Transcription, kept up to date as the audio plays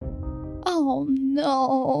Oh,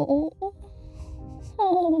 no.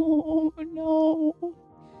 Oh, no.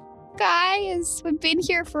 Guys, we've been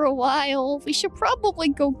here for a while. We should probably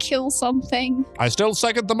go kill something. I still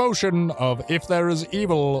second the motion of if there is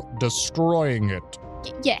evil, destroying it.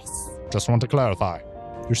 Yes. Just want to clarify.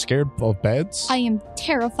 You're scared of beds? I am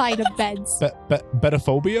terrified of beds.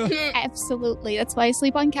 Bedophobia? Absolutely. That's why I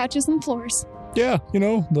sleep on couches and floors. Yeah,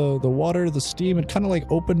 the water, the steam, it kind of like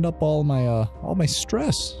opened up all my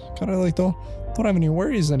stress. Kind of like don't have any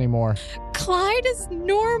worries anymore. Clyde is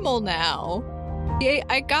normal now.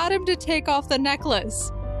 I got him to take off the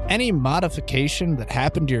necklace. Any modification that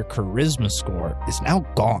happened to your charisma score is now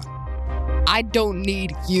gone. I don't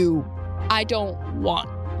need you. I don't want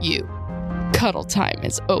you. Cuddle time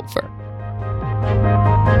is over.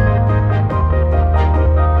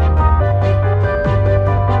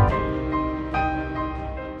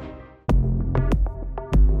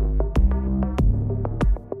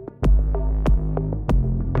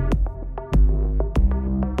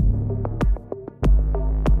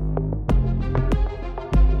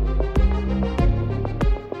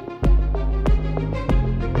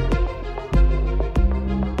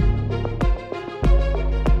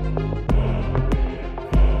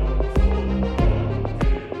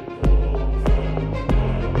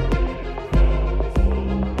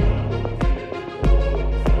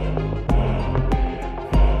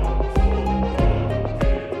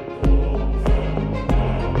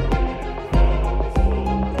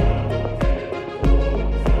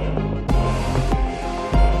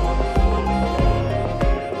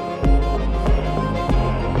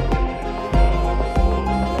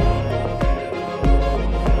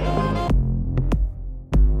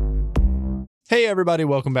 Hey everybody,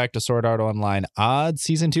 welcome back to Sword Art Online Odd,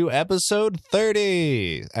 Season 2, Episode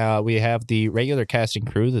 30. We have the regular casting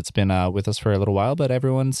crew that's been with us for a little while, but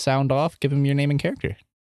everyone sound off. Give them your name and character.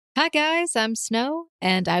 Hi guys, I'm Snow,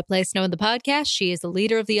 and I play Snow in the podcast. She is the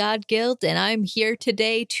leader of the Odd Guild, and I'm here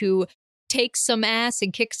today to take some ass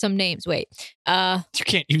and kick some names. Wait, You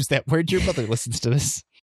can't use that word. Your mother listens to this.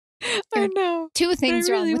 I know. Two things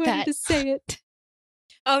I really wrong with wanted that. to say it.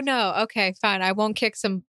 Oh no. Okay, fine. I won't kick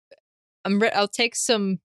some. I'll take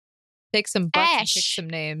some butts and kick some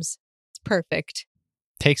names. It's perfect.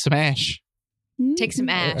 Take some ash. Take some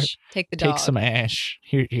ash. Take the dog. Take some ash.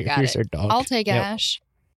 Here's it. our dog. I'll take Yep. Ash.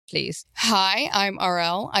 Please. Hi, I'm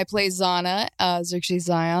RL. I play Zana, Xerxes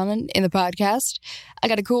Zion, in the podcast. I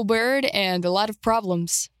got a cool bird and a lot of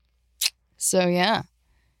problems. So, yeah.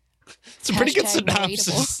 It's a pretty good Hashtag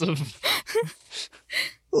synopsis of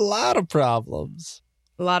a lot of problems.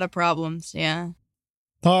 A lot of problems, yeah.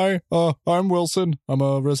 Hi, I'm Wilson. I'm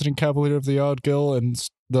a resident cavalier of the Odd Guild and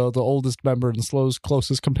the oldest member and Slow's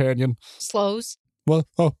closest companion. Slows. What?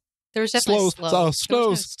 Oh, There was definitely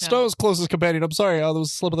Snow's closest companion. I'm sorry, that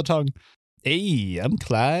was a slip of the tongue. Hey, I'm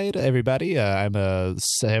Clyde, everybody. I'm a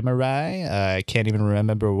samurai. I can't even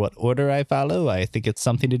remember what order I follow. I think it's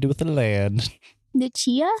something to do with the land.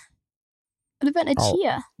 Nichia? What about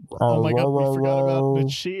Nichia? Oh my god, we forgot about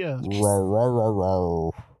Nichia.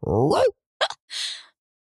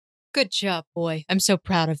 Good job, boy. I'm so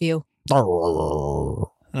proud of you. That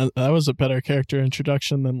was a better character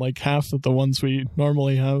introduction than like half of the ones we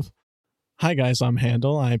normally have. Hi guys, I'm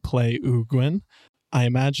Handel. I play Ugwin. I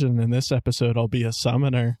imagine in this episode I'll be a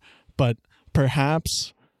summoner, but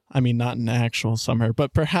perhaps, not an actual summoner,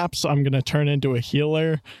 but perhaps I'm going to turn into a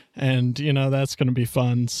healer, and, that's going to be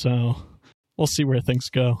fun, so we'll see where things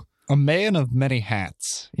go. A man of many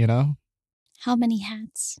hats, How many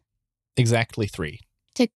hats? Exactly 3.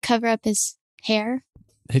 To cover up his hair?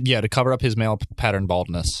 Yeah, to cover up his male pattern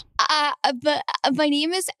baldness. But my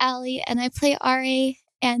name is Allie, and I play RA,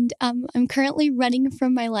 and I'm currently running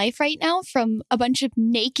from my life right now from a bunch of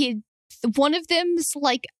naked... One of them's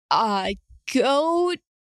like a goat,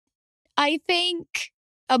 I think.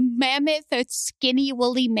 A mammoth, a skinny,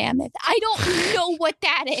 woolly mammoth. I don't know what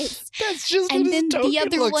that is. That's just And what his then the token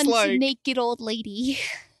other looks one's like. a naked old lady.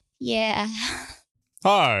 Yeah.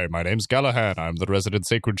 Hi, my name's Galahad. I'm the resident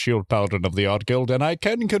Sacred Shield Paladin of the Odd Guild, and I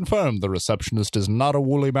can confirm the receptionist is not a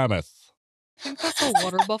woolly mammoth. That's a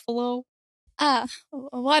water buffalo. A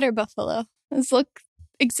water buffalo. Those look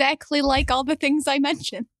exactly like all the things I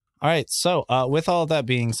mentioned. All right, so with all that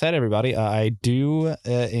being said, everybody, I do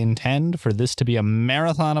intend for this to be a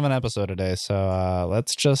marathon of an episode today, so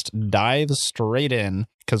let's just dive straight in,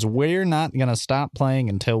 because we're not going to stop playing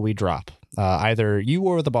until we drop, either you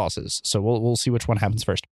or the bosses, so we'll see which one happens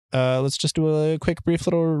first. Let's just do a quick, brief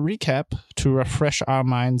little recap to refresh our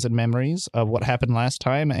minds and memories of what happened last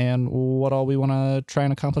time and what all we want to try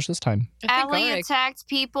and accomplish this time. I think Allie Arik- attacked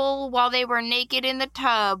people while they were naked in the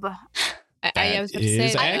tub. I was about to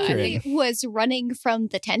is say that. accurate. I was running from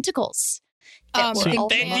the tentacles. Um, were so all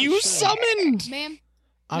then over you me. summoned. Ma'am,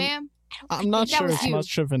 I'm- ma'am. I'm not that sure was it's you.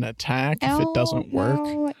 much of an attack I if it doesn't don't work.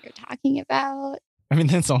 know what you're talking about. I mean,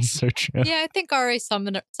 that's also true. Yeah, I think RA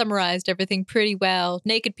summarized everything pretty well.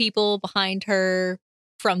 Naked people behind her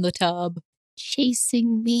from the tub.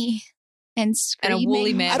 Chasing me and And a screaming.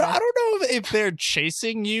 woolly man. I don't know if they're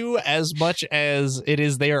chasing you as much as it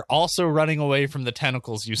is they are also running away from the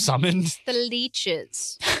tentacles you summoned. The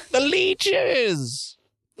leeches. The leeches!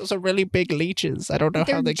 Those are really big leeches. I don't know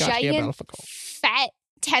They're how they got here, giant, Belphegor. fat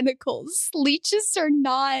tentacles. Leeches are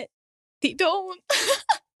not. They don't.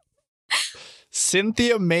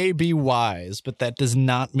 Cynthia may be wise, but that does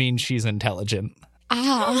not mean she's intelligent.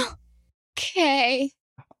 Ah. Okay.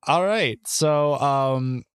 All right.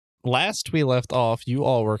 So, last we left off, you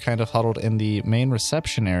all were kind of huddled in the main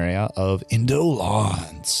reception area of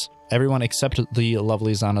Indolence. Everyone except the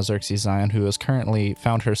lovely Zana Xerxes Zion, who has currently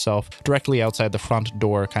found herself directly outside the front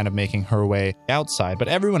door, kind of making her way outside. But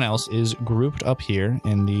everyone else is grouped up here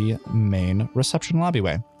in the main reception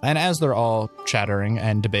lobbyway. And as they're all chattering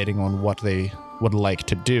and debating on what they would like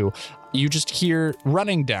to do, you just hear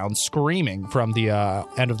running down, screaming from the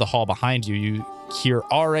end of the hall behind you. You hear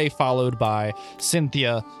RA followed by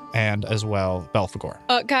Cynthia and as well Belphegor.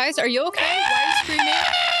 Guys, are you okay? Why are you screaming?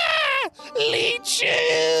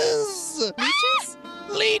 Leeches! Leeches?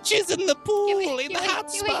 Leeches in the pool, Wait, in the hot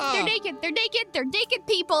wait, spa. They're naked. They're naked. They're naked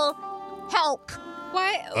people. Help.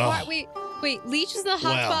 Why? Ugh. Wait, leeches in the hot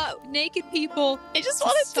Well. spot, naked people. I just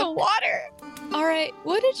wanted some water. All right,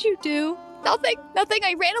 what did you do? Nothing.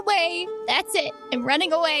 I ran away. That's it. I'm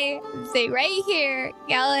running away. Stay right here.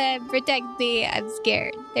 Galahad, protect me. I'm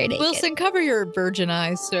scared. They're naked. Wilson, cover your virgin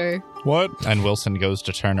eyes, sir. What? And Wilson goes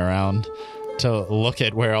to turn around to look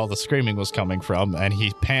at where all the screaming was coming from, and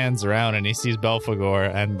he pans around and he sees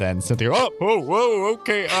Belphegor and then Cynthia. Oh, whoa,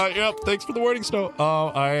 okay. Yep, thanks for the warning, Snow.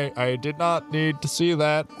 I did not need to see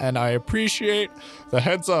that, and I appreciate the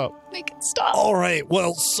heads up. Make it stop. All right,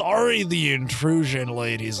 well, sorry the intrusion,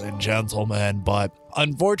 ladies and gentlemen, but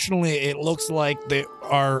unfortunately it looks like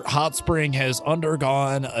our hot spring has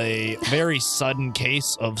undergone a very sudden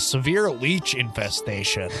case of severe leech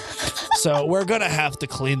infestation. So we're going to have to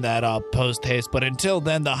clean that up post-haste, but until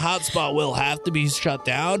then, the hot spot will have to be shut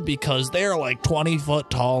down because they're like 20 foot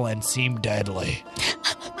tall and seem deadly.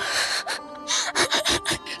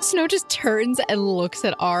 Snow just turns and looks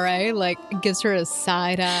at RA, like gives her a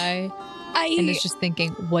side eye, and is just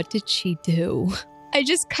thinking, what did she do? I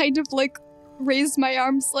just kind of like raised my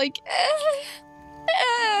arms like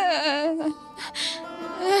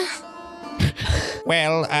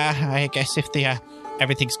Well, I guess if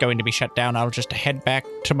everything's going to be shut down, I'll just head back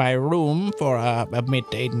to my room for a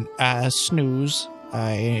midday snooze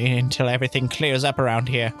until everything clears up around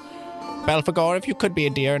here. Belphegor, if you could be a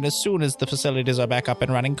dear, and as soon as the facilities are back up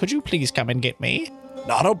and running, could you please come and get me?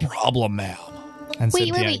 Not a problem, ma'am. And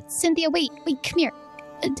wait, Cynthia, wait, come here.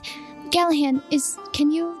 Gallahan,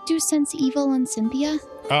 can you do sense evil on Cynthia?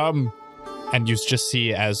 And you just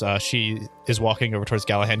see as she is walking over towards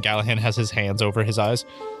Gallahan, Gallahan has his hands over his eyes.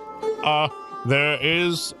 There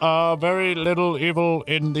is very little evil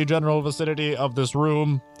in the general vicinity of this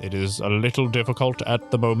room. It is a little difficult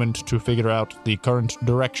at the moment to figure out the current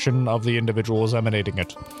direction of the individuals emanating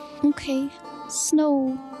it. Okay,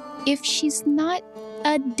 Snow, if she's not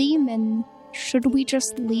a demon, should we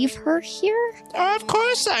just leave her here? Of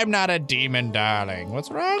course I'm not a demon, darling.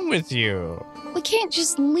 What's wrong with you? We can't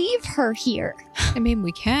just leave her here, I mean,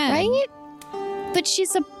 we can. right? But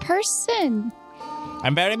she's a person.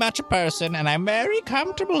 I'm very much a person, and I'm very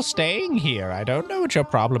comfortable staying here. I don't know what your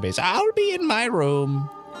problem is. I'll be in my room.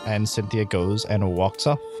 And Cynthia goes and walks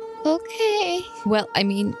off. Okay. Well, I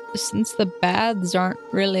mean, since the baths aren't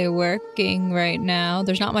really working right now,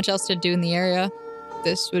 there's not much else to do in the area.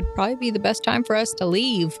 This would probably be the best time for us to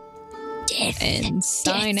leave Death. and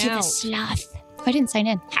sign Death to the out. sloth. I didn't sign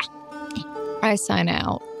in. Ha. I sign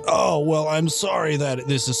out. Oh, well, I'm sorry that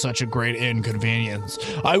this is such a great inconvenience.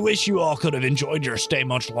 I wish you all could have enjoyed your stay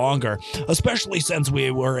much longer, especially since we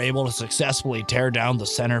were able to successfully tear down the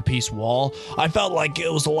centerpiece wall. I felt like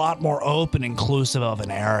it was a lot more open, inclusive of an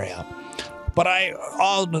area. But I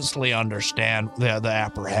honestly understand the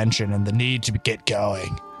apprehension and the need to get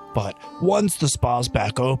going. But once the spa's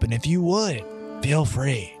back open, if you would, feel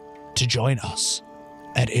free to join us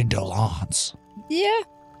at Indolence. Yeah.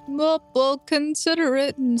 Well, we'll consider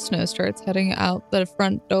it. And Snow starts heading out the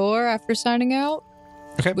front door after signing out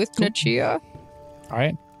Okay, with cool. Nachia. All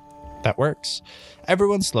right, that works.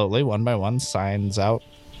 Everyone slowly, one by one, signs out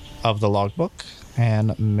of the logbook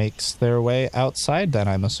and makes their way outside then,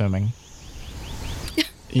 I'm assuming.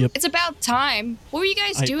 Yep. It's about time. What were you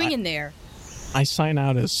guys doing in there? I sign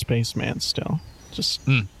out as spaceman still. Just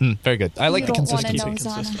Very good. I like the don't wanna consistency.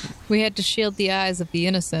 know, Zana. We had to shield the eyes of the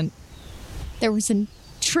innocent. There was a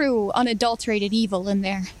true, unadulterated evil in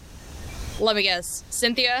there. Let me guess.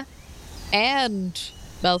 Cynthia? And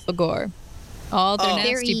Belphegor. All their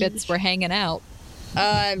nasty Very- bits were hanging out.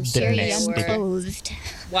 I'm sure Very they were. unclothed.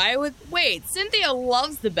 Wait, Cynthia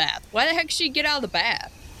loves the bath. Why the heck should she get out of the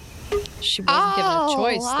bath? She wasn't given a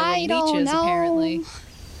choice. There I were don't leeches, know. apparently.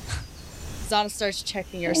 Zana starts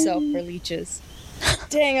checking herself for leeches.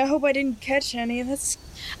 Dang, I hope I didn't catch any. I thought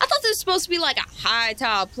this was supposed to be like a high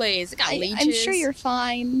tile place. It got leeches. I'm sure you're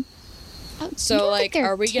fine. So, You don't like, think they're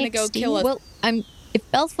are we gonna go ticks, do kill you? a- Well, if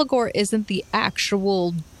Belphegor isn't the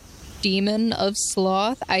actual demon of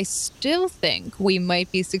sloth, I still think we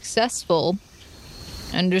might be successful.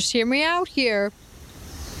 And just hear me out here.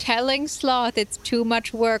 Telling Sloth it's too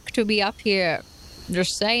much work to be up here.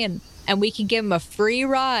 Just saying. And we can give him a free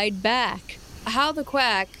ride back. How the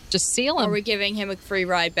quack Just seal him. are we giving him a free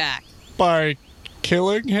ride back? By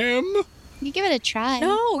killing him? You give it a try.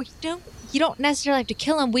 No, you don't necessarily have to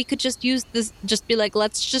kill him. We could just use this, just be like,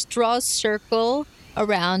 let's just draw a circle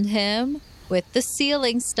around him with the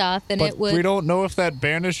sealing stuff, and But it would. we don't know if that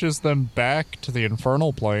banishes them back to the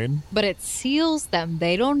infernal plane. But it seals them.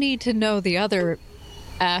 They don't need to know the other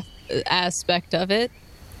aspect of it.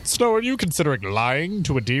 Snow, are you considering lying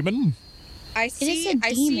to a demon? I is see a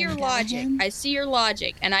I see your demon, logic. Callahan. I see your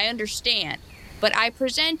logic and I understand. But I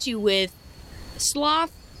present you with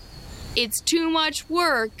Sloth, it's too much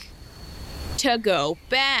work to go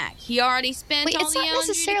back. He already spent Wait, all it's the not energy to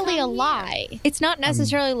necessarily a come here. lie. It's not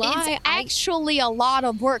necessarily a lie. It's actually a lot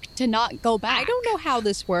of work to not go back. I don't know how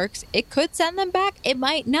this works. It could send them back. It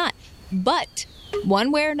might not. But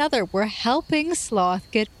one way or another, we're helping Sloth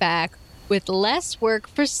get back with less work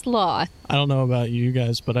for Sloth. I don't know about you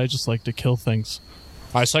guys, but I just like to kill things.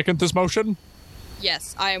 I second this motion.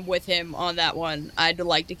 Yes, I am with him on that one. I'd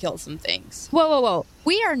like to kill some things. Whoa.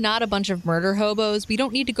 We are not a bunch of murder hobos. We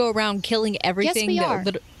don't need to go around killing everything. we are.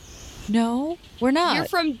 No, we're not. You're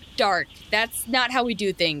from Dark. That's not how we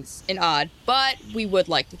do things in Odd, but we would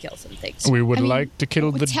like to kill some things. We would I mean, like to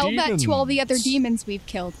kill the Tell demons. that to all the other demons we've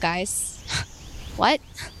killed, guys. What?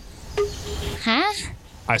 Huh?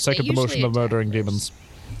 I second They the motion usually of murdering attack demons.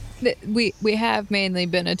 We have mainly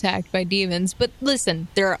been attacked by demons, but listen,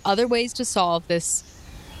 there are other ways to solve this.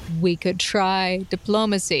 We could try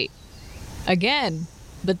diplomacy again,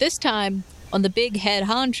 but this time on the big head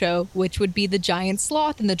honcho, which would be the giant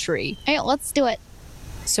sloth in the tree. Hey, let's do it.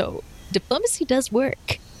 So diplomacy does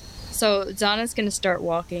work. So Zana's gonna start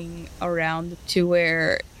walking around to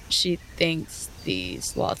where she thinks the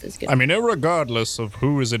sloth is gonna. I mean, irregardless of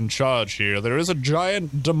who is in charge here, there is a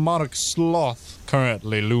giant demonic sloth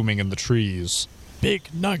currently looming in the trees. Big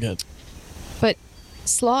nugget. But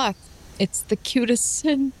sloth, it's the cutest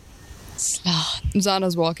sin. Sloth.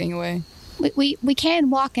 Zana's walking away. We can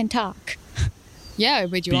walk and talk. Yeah,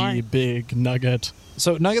 but you are. Be big nugget.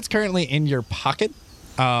 So Nugget's currently in your pocket.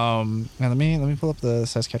 And let me pull up the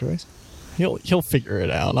size categories. He'll figure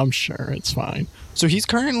it out. I'm sure it's fine. So he's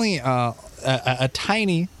currently a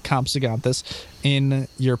tiny Compsognathus in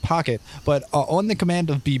your pocket, but on the command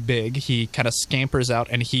of Be Big, he kind of scampers out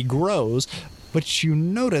and he grows. But you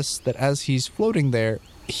notice that as he's floating there,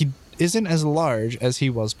 he isn't as large as he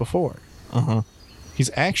was before. Uh-huh. He's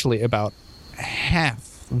actually about half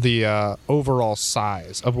the overall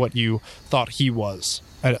size of what you thought he was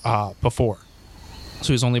before.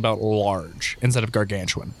 So he's only about large instead of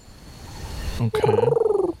gargantuan. Okay.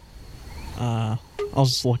 I'll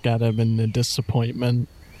just look at him in the disappointment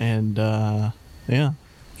and, yeah.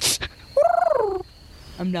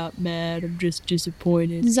 I'm not mad. I'm just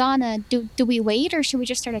disappointed. Zana, do we wait or should we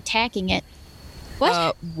just start attacking it?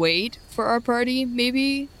 What? Wait for our party,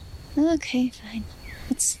 maybe. Okay, fine.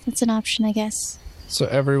 That's an option, I guess. So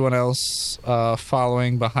everyone else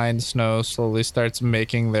following behind Snow slowly starts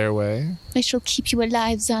making their way. I shall keep you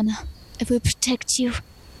alive, Zana. I will protect you.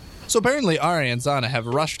 So apparently Ari and Zana have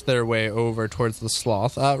rushed their way over towards the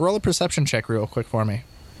sloth. Roll a perception check real quick for me.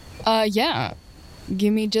 Yeah.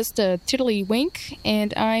 Give me just a tiddly wink,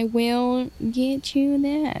 and I will get you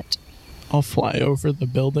that. I'll fly over the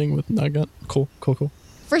building with Nugget. Cool.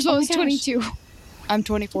 First one Oh my was gosh. 22. I'm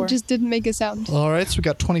 24. Just didn't make a sound. All right, so we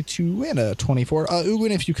got 22 and a 24.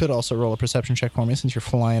 Ugin, if you could also roll a perception check for me since you're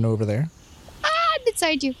flying over there. I'm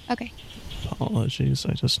inside you. Okay. Apologies,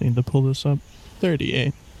 I just need to pull this up.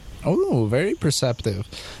 38. Oh, very perceptive.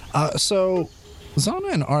 So,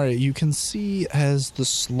 Zana and Ari, you can see as the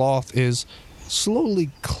sloth is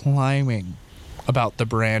slowly climbing about the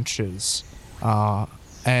branches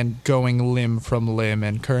and going limb from limb,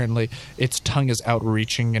 and currently its tongue is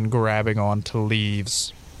outreaching and grabbing onto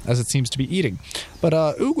leaves as it seems to be eating. But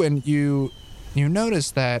Ugwin, you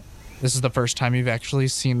notice that this is the first time you've actually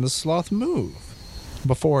seen the sloth move.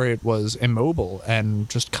 Before, it was immobile and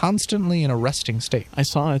just constantly in a resting state. I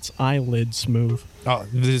saw its eyelids move. Oh,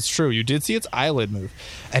 it's true. You did see its eyelid move.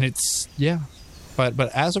 And it's, yeah. But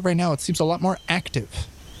as of right now, it seems a lot more active,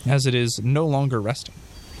 as it is no longer resting.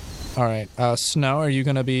 All right. Snow, are you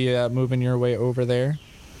going to be moving your way over there?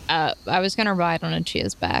 I was going to ride on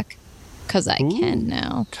Achia's back, because I can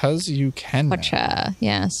now. Because you can Which, now.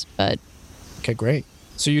 yes, but... Okay, great.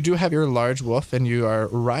 So you do have your large wolf, and you are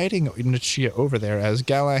riding Nachia over there as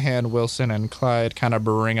Gallahan, Wilson, and Clyde kind of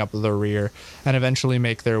bring up the rear and eventually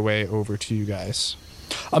make their way over to you guys.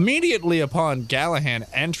 Immediately upon Gallahan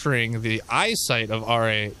entering the eyesight of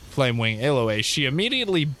R.A. Flamewing Aloe, she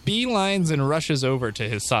immediately beelines and rushes over to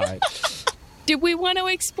his side. Did we want to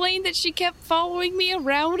explain that she kept following me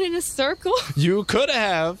around in a circle? You could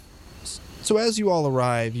have. So as you all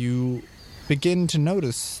arrive, you begin to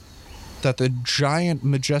notice that the giant,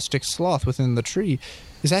 majestic sloth within the tree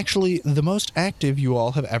is actually the most active you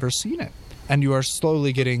all have ever seen it. And you are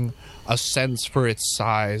slowly getting a sense for its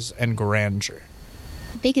size and grandeur.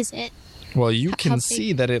 How big is it? Well, you How can big?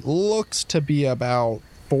 see that it looks to be about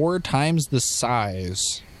 4 times the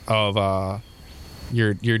size of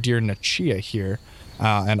your dear Nachia here.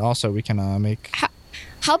 And also we can make...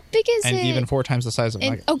 How big is and it? even 4 times the size of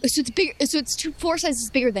Nugget. Oh, so it's bigger. So it's 4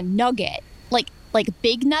 sizes bigger than Nugget. Like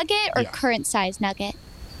big Nugget or Yeah. current size Nugget?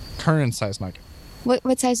 Current size Nugget.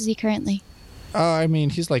 What size is he currently? I mean,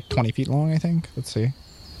 he's like 20 feet long, I think. Let's see.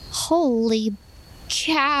 Holy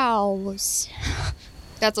cows!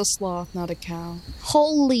 That's a sloth, not a cow.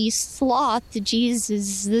 Holy sloth!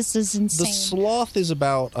 Jesus, this is The insane. sloth is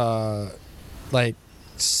about, like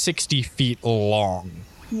 60 feet long.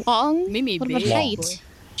 Long? Mimi What about big. height?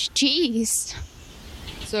 Jeez.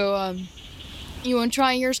 So, you want to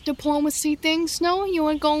try your diplomacy thing, Snow? We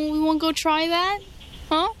want to go try that?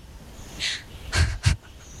 Huh?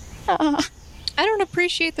 I don't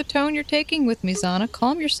appreciate the tone you're taking with me, Zana.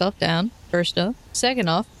 Calm yourself down, first off. Second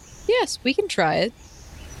off, yes, we can try it.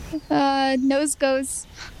 Nose goes.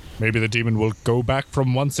 Maybe the demon will go back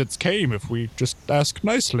from whence it came if we just ask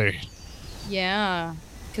nicely. Yeah.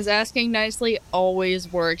 Because asking nicely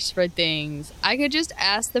always works for things. I could just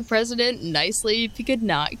ask the president nicely if he could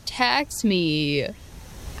not tax me.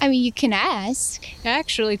 I mean, you can ask.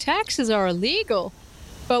 Actually, taxes are illegal,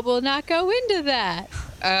 but we'll not go into that.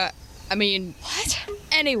 I mean, What?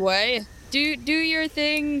 anyway, do your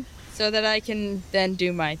thing so that I can then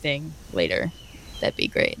do my thing later. That'd be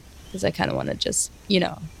great. Because I kind of want to just,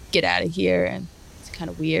 get out of here, and it's kind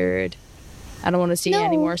of weird. I don't want to see No.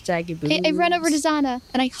 any more saggy boobs. I run over to Zana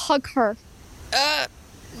and I hug her.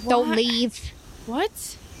 Don't What? leave.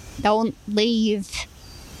 What? Don't leave.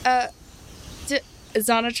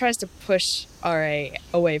 Zana tries to push R.A.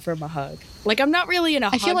 away from a hug. Like, I'm not really in a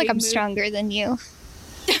I feel like hugging I'm mood. stronger than you.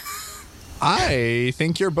 I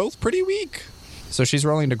think you're both pretty weak. So she's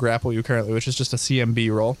rolling to grapple you currently, which is just a CMB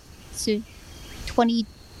roll. So, 20,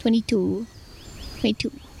 22.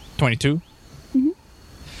 22. 22? Mhm.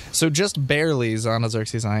 So just barely, Zana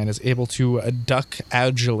Xerxes Ion is able to duck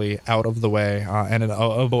agilely out of the way and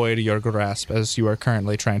avoid your grasp as you are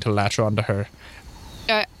currently trying to latch onto her.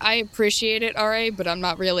 I appreciate it, R.A., but I'm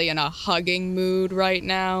not really in a hugging mood right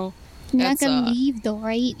now. You're That's, not gonna leave though,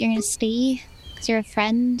 right? You're gonna stay because you're a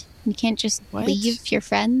friend. You can't just What? leave your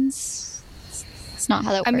friends. It's not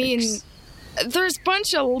how that works. I mean, there's a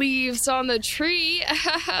bunch of leaves on the tree.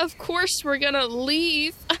 Of course we're gonna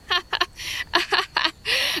leave.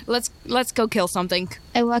 Let's go kill something.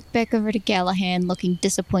 I walk back over to Gallahan looking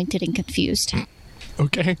disappointed and confused.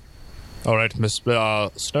 Okay. All right, Miss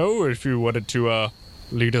Snow, if you wanted to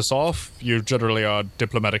lead us off, you generally are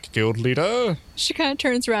diplomatic guild leader. She kind of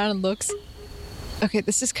turns around and looks. Okay,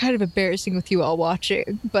 this is kind of embarrassing with you all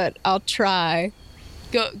watching, but I'll try.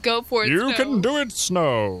 Go for it. You Snow. can do it,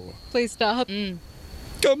 Snow. Please stop.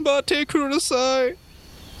 Gambate kurasai.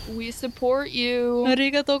 We support you.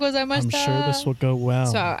 Arigatou I'm gozaimashita. sure this will go well.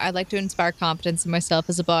 So I'd like to inspire confidence in myself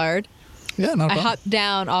as a bard. Yeah, not a I problem. hop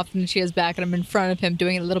down off Nichia's back and I'm in front of him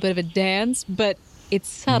doing a little bit of a dance, but it's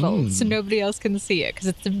subtle, so nobody else can see it because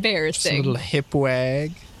it's Just a embarrassing. little hip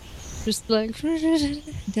wag. Just like.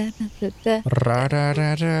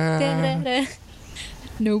 Ra-da-da-da.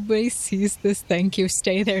 Nobody sees this. Thank you.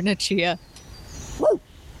 Stay there, Nichia.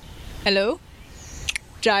 Hello?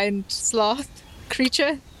 Giant sloth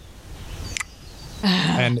creature?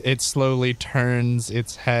 And it slowly turns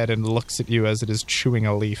its head and looks at you as it is chewing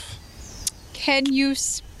a leaf. Can you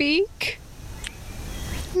speak?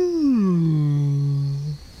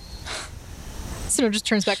 Snow just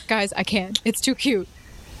turns back. Guys, I can't. It's too cute.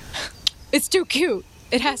 It's too cute.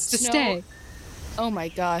 It has to Snow- stay. Oh my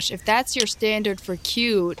gosh, if that's your standard for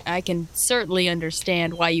cute, I can certainly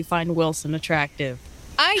understand why you find Wilson attractive.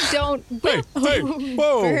 I don't. Hey,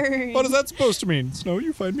 whoa! Burn. What is that supposed to mean? Snow,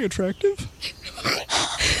 you find me attractive?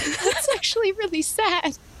 That's actually really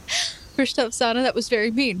sad. First off, Sana, that was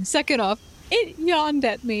very mean. Second off, it yawned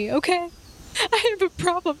at me, okay? I have a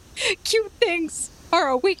problem. Cute things are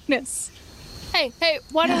a weakness. Hey,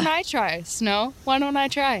 why don't I try, Snow? Why don't I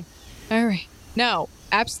try? All right. No,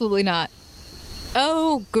 absolutely not.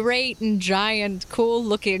 Oh, great and giant,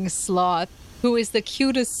 cool-looking sloth, who is the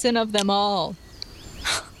cutest sin of them all.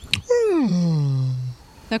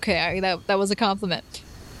 Okay, that was a compliment.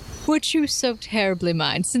 Would you so terribly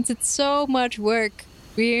mind, since it's so much work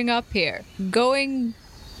being up here, going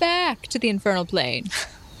back to the infernal plane?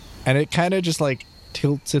 And it kind of just like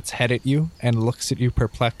tilts its head at you and looks at you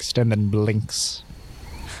perplexed and then blinks.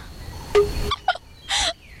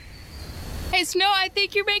 Hey, Snow, I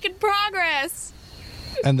think you're making progress.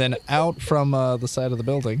 And then out from the side of the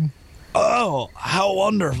building. Oh, how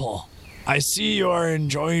wonderful. I see you are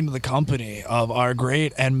enjoying the company of our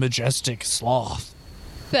great and majestic sloth.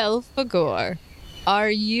 Belphegor,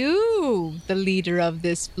 are you the leader of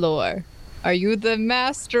this floor? Are you the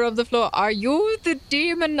master of the floor? Are you the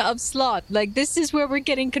demon of sloth? Like, this is where we're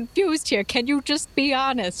getting confused here. Can you just be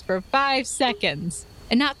honest for 5 seconds?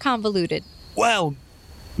 And not convoluted. Well,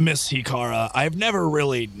 Miss Hikara, I've never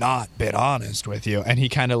really not been honest with you. And he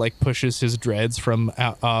kind of like pushes his dreads from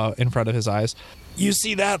in front of his eyes. You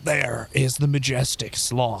see, that there is the majestic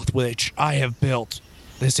sloth, which I have built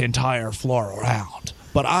this entire floor around.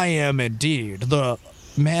 But I am indeed the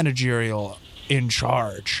managerial in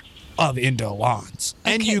charge of Indolence.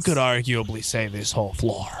 And Okay. you could arguably say this whole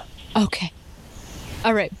floor. Okay.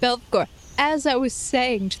 All right, Belphegor, as I was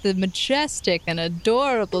saying to the majestic and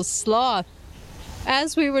adorable sloth,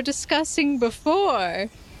 as we were discussing before,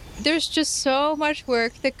 there's just so much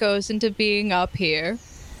work that goes into being up here.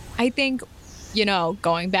 I think,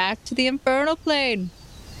 going back to the infernal plane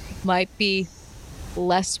might be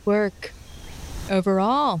less work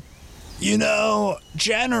overall.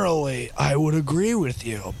 Generally, I would agree with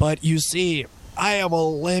you, but you see, I have a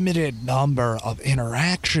limited number of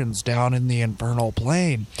interactions down in the infernal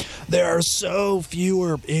plane. There are so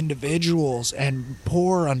fewer individuals and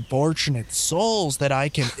poor, unfortunate souls that I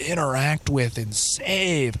can interact with and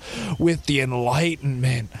save with the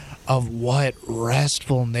enlightenment of what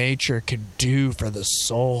restful nature can do for the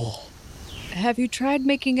soul. Have you tried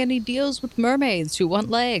making any deals with mermaids who want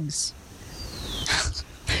legs?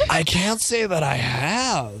 I can't say that I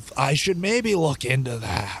have. I should maybe look into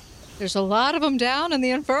that. There's a lot of them down in the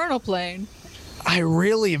infernal plane. I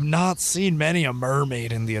really have not seen many a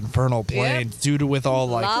mermaid in the infernal plane due to with all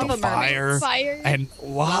like Lava the fire Fire. and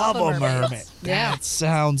lava Lava mermaids. mermaid. Yeah. That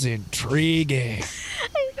sounds intriguing.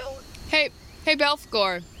 Hey,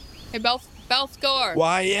 Belphegor. Hey, Belphegor.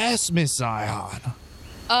 Why, yes, Miss Zion.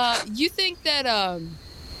 You think that,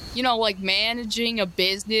 like managing a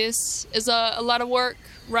business is a lot of work,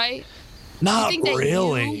 right? Not you think that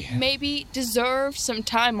really. you maybe deserve some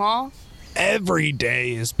time off? Every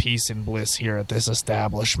day is peace and bliss here at this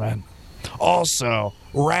establishment. Also,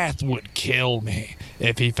 Wrath would kill me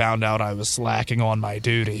if he found out I was slacking on my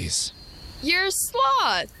duties. You're a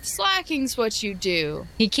sloth. Slacking's what you do.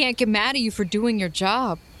 He can't get mad at you for doing your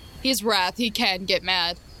job. He's Wrath. He can get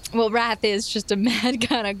mad. Well, Wrath is just a mad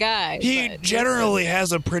kind of guy. He but- generally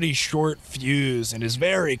has a pretty short fuse and is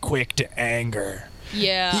very quick to anger.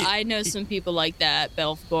 Yeah, I know some people like that,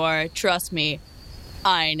 Belphegor. Trust me.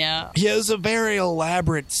 I know. He has a very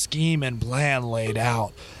elaborate scheme and plan laid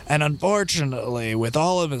out, and unfortunately, with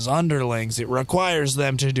all of his underlings, it requires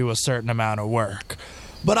them to do a certain amount of work.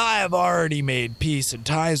 But I have already made peace and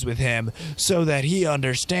ties with him so that he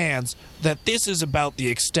understands that this is about the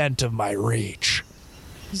extent of my reach.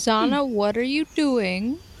 Zana, what are you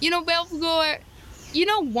doing? Belphegor,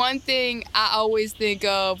 one thing I always think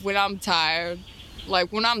of when I'm tired,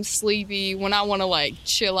 like when I'm sleepy, when I want to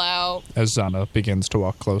chill out. As Zana begins to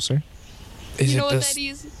walk closer. Is You know it what this? that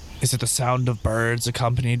is? Is it the sound of birds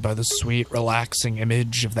accompanied by the sweet, relaxing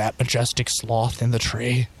image of that majestic sloth in the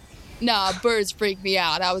tree? Nah, birds freak me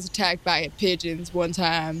out. I was attacked by pigeons one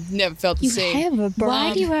time. Never felt the You same. have a bird.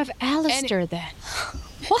 Why do you have Alistair then?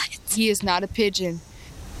 What? He is not a pigeon.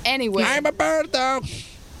 Anyway, I'm a bird, though.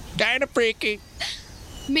 Kinda freaky.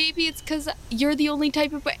 maybe it's because you're the only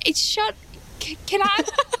type of bird. Can I?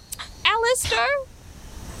 Alistair?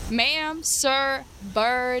 Ma'am, sir,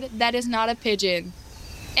 bird, that is not a pigeon.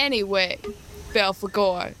 Anyway,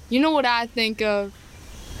 Belphegor, you know what I think of?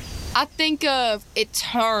 I think of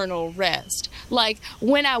eternal rest. Like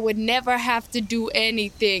when I would never have to do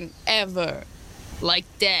anything ever. Like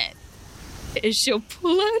death. And she'll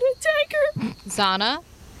pull out a dagger. Zana,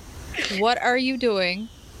 what are you doing?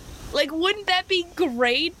 Like, wouldn't that be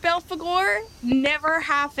great, Belphegor? Never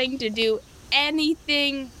having to do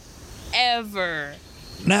anything ever.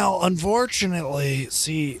 Now, unfortunately,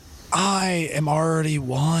 see, I am already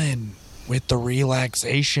one with the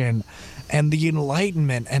relaxation and the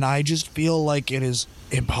enlightenment, and I just feel like it is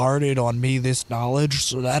imparted on me, this knowledge,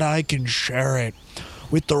 so that I can share it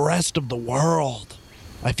with the rest of the world.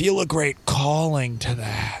 I feel a great calling to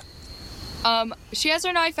that. She has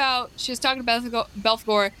her knife out. She's talking to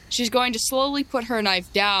Belphegor. She's going to slowly put her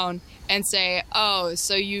knife down and say, "Oh,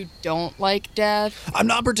 so you don't like death?" I'm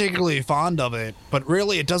not particularly fond of it, but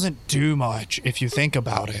really it doesn't do much if you think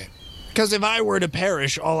about it. Because if I were to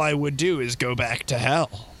perish, all I would do is go back to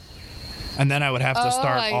hell. And then I would have to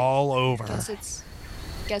start all over.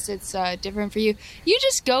 Guess it's different for you. You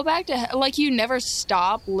just go back to hell, like you never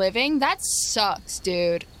stop living? That sucks,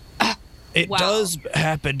 dude. It Wow. does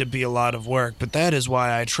happen to be a lot of work, but that is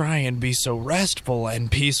why I try and be so restful and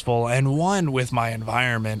peaceful and one with my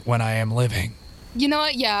environment when I am living. You know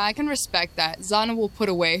what? Yeah, I can respect that. Zana will put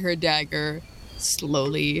away her dagger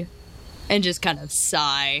slowly and just kind of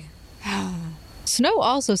sigh. Snow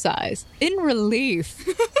also sighs in relief.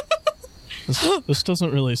 This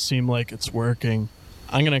doesn't really seem like it's working.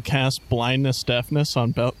 I'm going to cast Blindness Deafness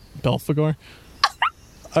on Belphegor.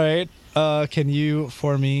 All right. Can you,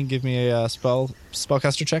 for me, give me a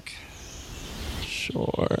spellcaster check?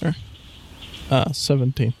 Sure.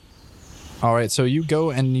 17. All right. So you go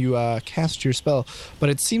and you cast your spell, but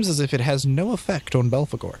it seems as if it has no effect on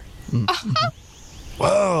Belphegor.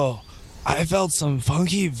 Whoa, I felt some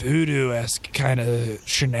funky voodoo-esque kind of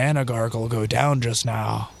shenanigargle go down just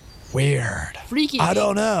now. Weird. Freaky. I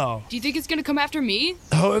don't know. Do you think it's gonna come after me?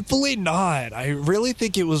 Hopefully not. I really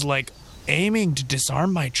think it was like aiming to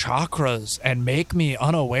disarm my chakras and make me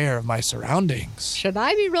unaware of my surroundings. Should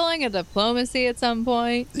I be rolling a diplomacy at some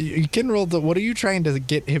point? You can roll the. What are you trying to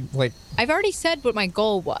get him? Like, I've already said what my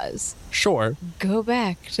goal was. sure. Go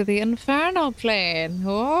back to the infernal plane.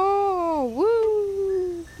 Oh,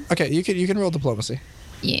 woo. Okay, you can roll diplomacy.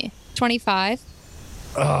 Yeah. 25.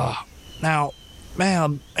 Now,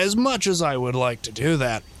 ma'am, as much as I would like to do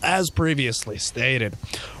that, as previously stated,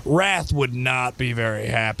 Wrath would not be very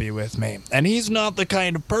happy with me, and he's not the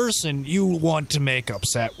kind of person you want to make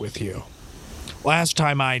upset with you. Last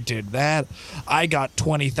time I did that, I got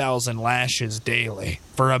 20,000 lashes daily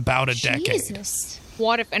for about a decade. Jesus.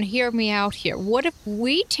 What if, and hear me out here, what if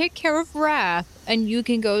we take care of Wrath and you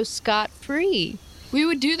can go scot-free? We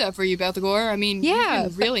would do that for you, Belphegor. I mean, Yeah,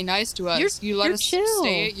 you've been really nice to us. You let you're us chill.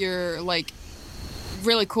 stay at your, like,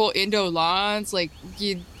 really cool Indo lawns. Like,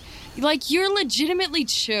 you're legitimately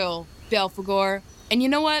chill, Belphegor. And you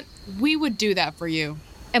know what? We would do that for you.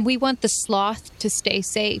 And we want the sloth to stay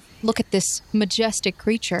safe. Look at this majestic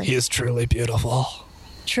creature. He is truly beautiful.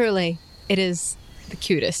 Truly, it is the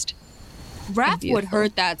cutest. Wrath would Beautiful.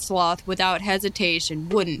 hurt that sloth without hesitation,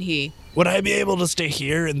 wouldn't he? Would I be able to stay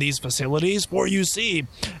here in these facilities? For you see,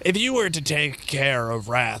 if you were to take care of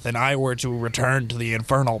Wrath and I were to return to the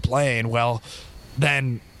infernal plane, well,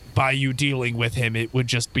 then by you dealing with him, it would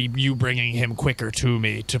just be you bringing him quicker to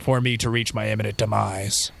me for me to reach my imminent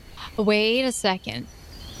demise. Wait a second.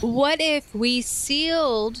 What if we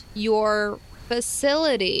sealed your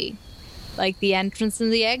facility? Like the entrance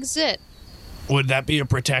and the exit? Would that be a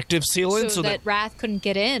protective sealant So that Wrath couldn't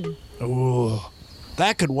get in. Ooh,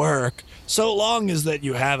 that could work. So long as that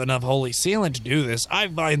you have enough holy sealant to do this, I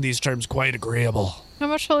find these terms quite agreeable. How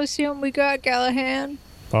much holy sealant we got, Gallahan?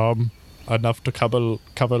 Enough to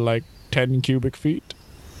cover like 10 cubic feet.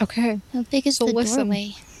 Okay. How big is So the listen.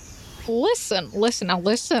 doorway?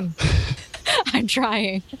 Listen. I'm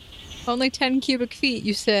trying. Only 10 cubic feet,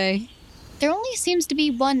 you say? There only seems to be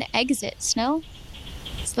one exit, Snow.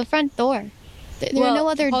 It's the front door. There are Well, no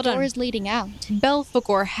other hold on. doors leading out.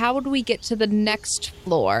 Belphegor, how do we get to the next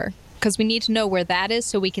floor? Because we need to know where that is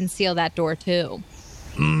so we can seal that door too.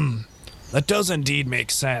 That does indeed make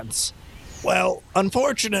sense. Well,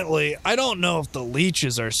 unfortunately, I don't know if the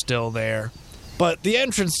leeches are still there, but the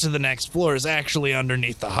entrance to the next floor is actually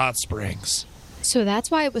underneath the hot springs. So that's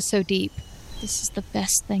why it was so deep. This is the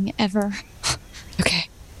best thing ever. Okay.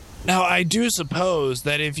 Now, I do suppose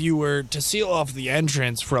that if you were to seal off the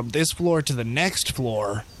entrance from this floor to the next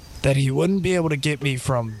floor, that he wouldn't be able to get me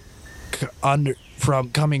from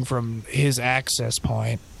coming from his access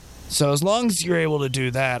point. So as long as you're able to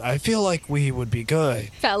do that, I feel like we would be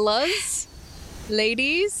good. Fellas,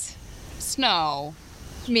 ladies, Snow.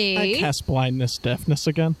 I me. cast Blindness Deafness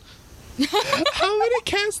again. How many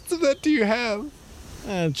casts of that do you have?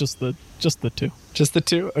 Just the 2. Just the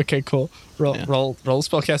 2? Okay, cool. Roll Yeah. roll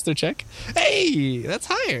spellcaster check. Hey, that's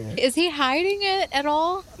higher. Is he hiding it at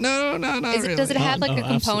all? No, not really. Does it have like a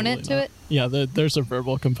component to it? Yeah, there's a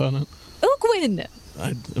verbal component. Ugwin!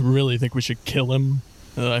 I really think we should kill him.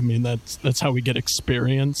 I mean, that's how we get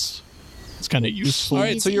experience. It's kind of useful. All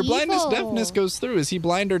right, so your blindness evil. deafness goes through. Is he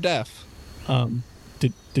blind or deaf?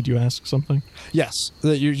 Did you ask something? Yes.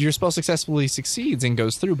 Your spell successfully succeeds and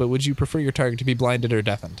goes through, but would you prefer your target to be blinded or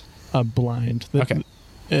deafened? Blind. Okay.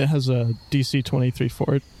 It has a DC 23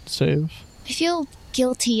 fort save. I feel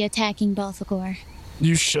guilty attacking Belphegor.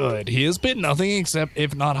 You should. He has been nothing except,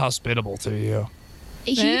 if not hospitable to you.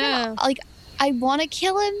 Yeah. I want to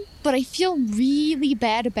kill him, but I feel really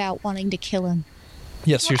bad about wanting to kill him.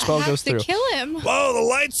 Yes, your spell goes to through. kill him. Whoa, the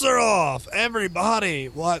lights are off! Everybody!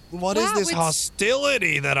 What is Wow, this it's-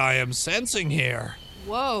 hostility that I am sensing here?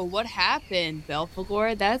 Whoa, what happened,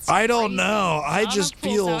 Belphegor? That's I don't crazy. know. I Zana just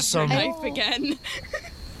pulls feel out her some... knife again.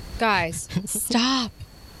 Guys, stop.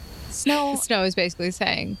 Snow, Snow is basically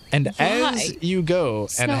saying. And Why? as you go and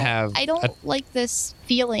Snow, have... I don't like this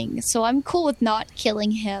feeling, so I'm cool with not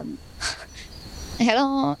killing him. I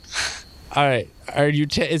don't. All right. Are you?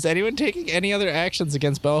 Is anyone taking any other actions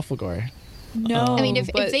against Belphegor? No. I mean, if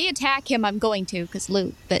but they attack him, I'm going to, because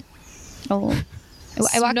loot, but. Oh.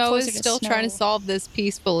 I walk Snow closer is to still Snow. trying to solve this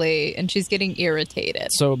peacefully, and she's getting irritated.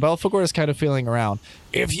 So Belphegor is kind of feeling around.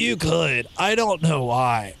 If you could, I don't know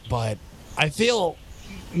why, but I feel,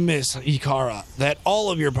 Miss Hikara, that all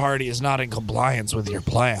of your party is not in compliance with your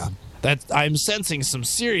plan. That I'm sensing some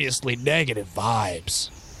seriously negative vibes.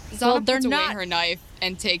 Zana Well, they're puts away not- her knife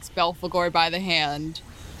and takes Belphegor by the hand.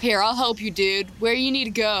 Here, I'll help you, dude. Where you need to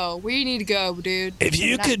go? Where you need to go, dude? If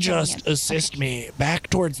you not could killing just him. assist me back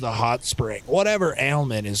towards the hot spring, whatever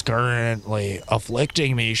ailment is currently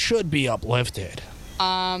afflicting me should be uplifted.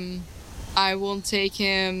 I will take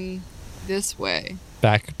him this way.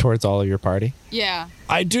 Back towards all of your party. Yeah.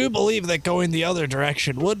 I do believe that going the other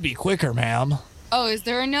direction would be quicker, ma'am. Oh, is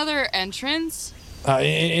there another entrance?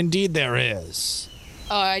 Indeed there is.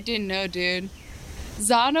 Oh, I didn't know, dude.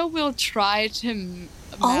 Zana will try to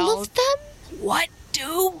All mouth- of them? What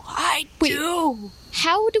do I Wait. do?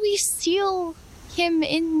 How do we seal him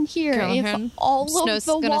in here Callahan, if all Snow's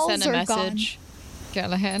of the gonna walls send a are message.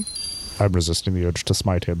 Callahan, I'm resisting the urge to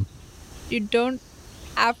smite him. you don't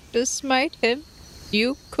have to smite him.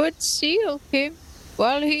 You could seal him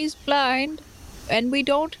while he's blind, and we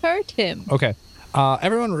don't hurt him. Okay.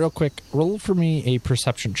 Everyone, real quick, roll for me a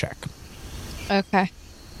perception check. Okay.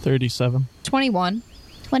 37. 21.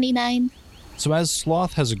 29? So as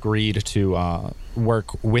Sloth has agreed to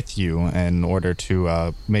work with you in order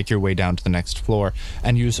to make your way down to the next floor,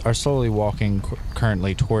 and you are slowly walking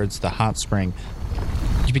currently towards the hot spring,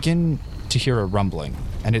 you begin to hear a rumbling,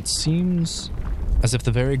 and it seems as if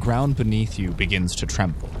the very ground beneath you begins to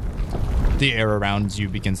tremble. The air around you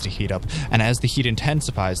begins to heat up, and as the heat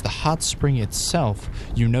intensifies, the hot spring itself,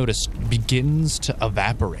 you notice, begins to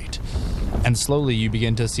evaporate. And slowly you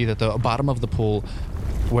begin to see that the bottom of the pool,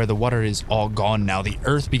 where the water is all gone now, the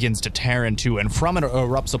earth begins to tear in two, and from it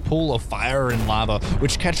erupts a pool of fire and lava,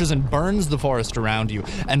 which catches and burns the forest around you.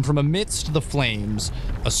 And from amidst the flames,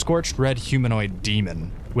 a scorched red humanoid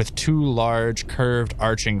demon with two large, curved,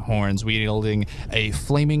 arching horns, wielding a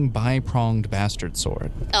flaming bi-pronged bastard sword.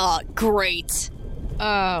 Oh, great.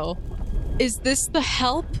 Oh. Is this the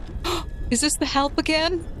help? Is this the help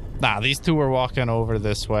again? Nah, these two are walking over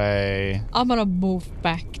this way, I'm gonna move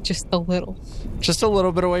back just a little. just a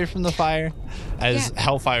little bit away from the fire, as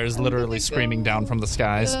hellfire is literally gonna screaming go. down from the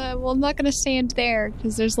skies. Well, I'm not going to stand there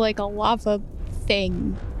because there's like a lava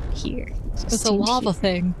thing here. It's a lava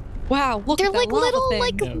thing. Wow, look They're at that like lava little, thing.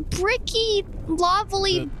 like Yeah. bricky,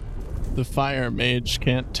 lavely. The fire mage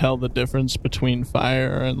can't tell the difference between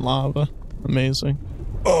fire and lava. Amazing.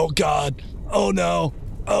 Oh, God. Oh, no.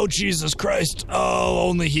 Oh, Jesus Christ. Oh,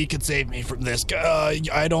 only he could save me from this.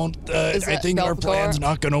 I don't... Is I that think our Belphegor? plan's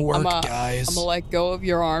not gonna work, guys. I'm gonna let go of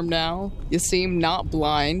your arm now. You seem not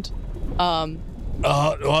blind.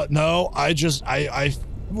 No, I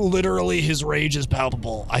literally, his rage is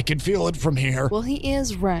palpable. I can feel it from here. Well, he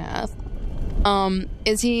is Wrath.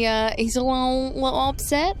 Is he, he's a little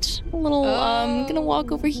upset? A little, gonna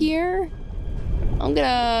walk over here. I'm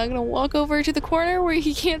gonna walk over to the corner where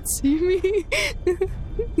he can't see me.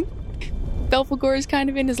 Belphegor is kind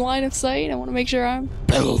of in his line of sight. I want to make sure I'm...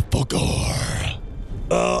 Belphegor.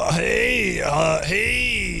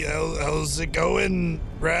 Hey, how's it going,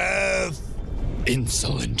 Wrath?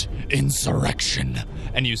 Insolent insurrection.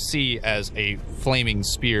 And you see as a flaming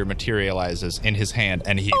spear materializes in his hand,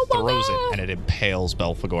 and he throws it, and it impales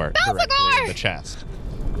Belphegor directly in the chest.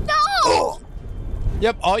 No!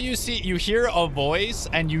 Yep, all you see, you hear a voice,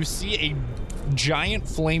 and you see a giant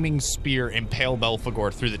flaming spear impale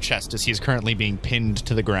Belphegor through the chest as he is currently being pinned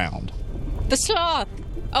to the ground. The sloth!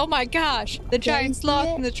 Oh my gosh! The giant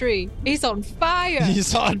sloth in the tree. He's on fire!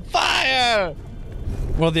 He's on fire!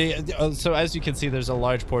 Well, so as you can see, there's a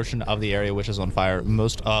large portion of the area which is on fire.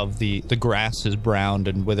 Most of the grass is browned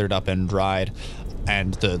and withered up and dried.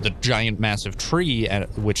 And the giant massive tree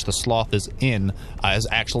at which the sloth is in is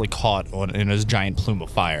actually caught in a giant plume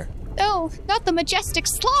of fire. No, not the majestic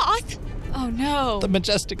sloth. Oh no. The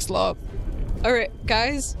majestic sloth. All right,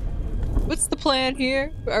 guys. What's the plan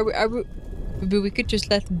here? We could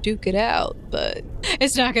just let them duke it out, but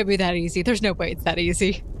it's not going to be that easy. There's no way it's that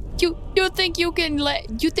easy. You think you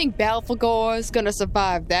think Belphegor is gonna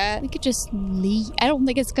survive that? We could just leave. I don't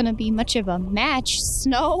think it's gonna be much of a match,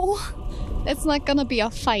 Snow. It's not gonna be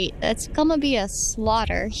a fight. It's gonna be a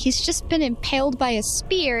slaughter. He's just been impaled by a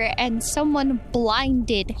spear and someone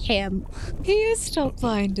blinded him. He is still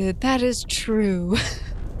blinded. That is true.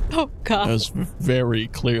 Oh, God. That was very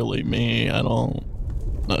clearly me.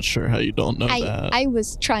 Not sure how you don't know that. I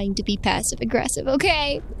was trying to be passive-aggressive,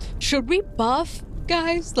 okay? Should we buff,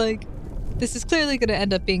 guys? Like, this is clearly going to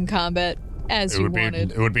end up being combat as you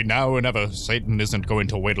wanted. It would be now or never. Satan isn't going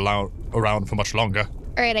to wait around for much longer.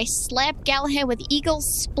 All right, I slap Galahad with Eagle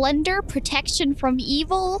Splendor, protection from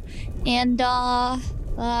evil, and,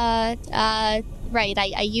 right,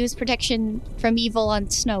 I use protection from evil on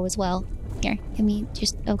Snow as well. Here, give me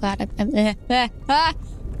just, oh god, All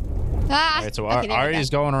right, so okay, Ari's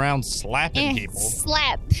going around slapping people.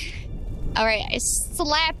 Slap. All right, I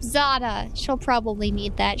slap Zada. She'll probably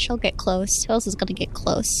need that. She'll get close. Who else is gonna get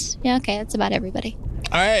close? Yeah, okay, that's about everybody.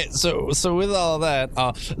 All right, so with all that,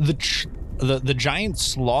 the giant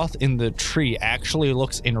sloth in the tree actually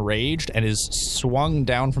looks enraged and is swung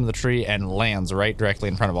down from the tree and lands right directly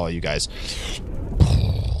in front of all you guys.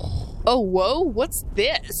 Oh, whoa, what's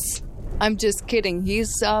this? I'm just kidding.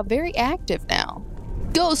 He's very active now.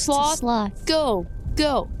 Go, sloth. Sloth. Go.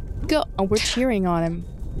 Oh, we're cheering on him.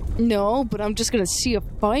 No, but I'm just gonna see a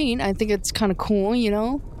fight. I think it's kind of cool, you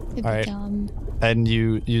know? It'd All be right. dumb. And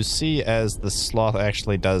you see as the sloth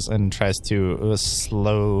actually does and tries to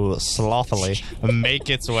slothily make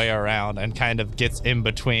its way around and kind of gets in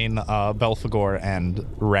between Belphegor and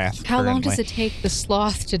Wrath. How long does it take the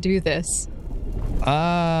sloth to do this?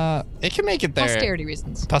 It can make it there. Posterity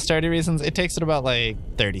reasons. Posterity reasons, it takes it about like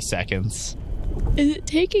 30 seconds. Is it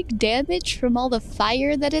taking damage from all the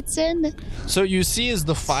fire that it's in? So you see as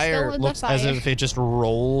the fire Still in the looks as fire. if it just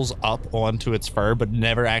rolls up onto its fur, but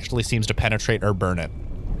never actually seems to penetrate or burn it.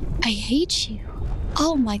 I hate you.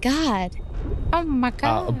 Oh my god. Oh my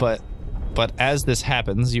god. But as this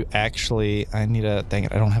happens, you actually... dang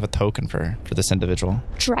it, I don't have a token for this individual.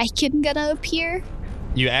 Draken gonna appear?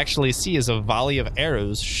 You actually see as a volley of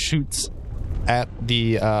arrows shoots at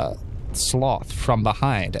the sloth from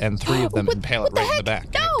behind, and 3 of them impale it right in the back.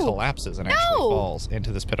 And it collapses and actually falls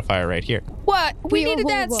into this pit of fire right here. What? We Whoa, needed whoa,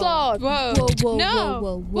 that whoa. sloth. Whoa. Whoa,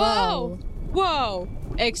 No. whoa. Whoa.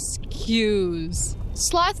 Excuse.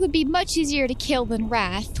 Sloth would be much easier to kill than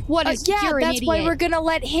Wrath. What is Yeah, you're an that's idiot. why we're gonna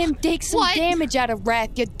let him take some What? damage out of Wrath,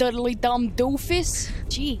 you diddly dumb doofus.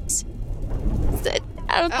 Jeez.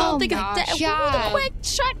 I don't Oh think my it's God. quick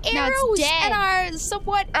shot Now it's arrows dead. at our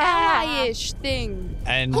somewhat ally-ish thing.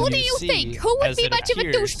 And Who do you see think? Who would as be it much of a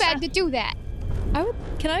appears- douchebag to do that?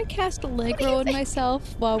 Can I cast Allegro on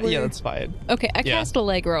myself while we're... Yeah, that's fine. Okay, I Yeah. cast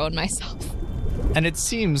Allegro on myself. And it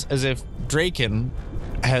seems as if Draken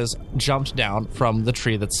has jumped down from the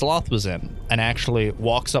tree that Sloth was in and actually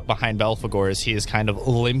walks up behind Belphegor as he is kind of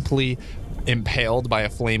limply impaled by a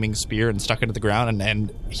flaming spear and stuck into the ground,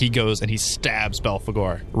 and he goes and he stabs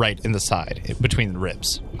Belphegor right in the side, between the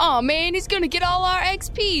ribs. Oh man, he's gonna get all our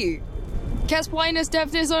XP. Cast blindness,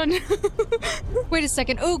 deafness on. Wait a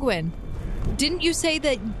second, Ugwin. Didn't you say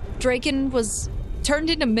that Draken was turned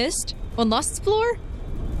into mist on Lust's floor?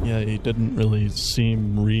 Yeah, he didn't really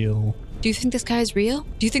seem real. Do you think this guy's real?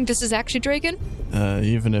 Do you think this is actually Draken?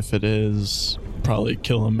 Even if it is, probably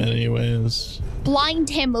kill him anyways. Blind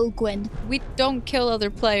him, Ogwin. We don't kill other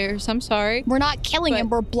players. I'm sorry. We're not killing But- him,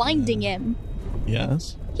 we're blinding him.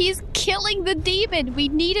 Yes? He's killing the demon. We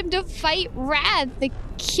need him to fight Wrath.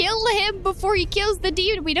 Kill him before he kills the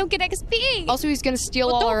demon. We don't get XP. Also, he's gonna steal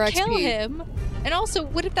Well, all don't our XP. kill him. And also,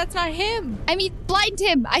 what if that's not him? I mean, blind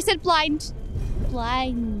him. I said blind.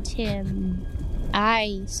 Blind him.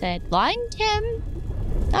 I said blind him.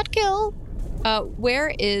 Not kill.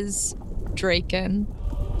 Where is Draken.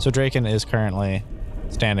 So Draken is currently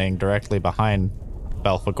standing directly behind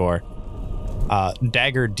Belphegor,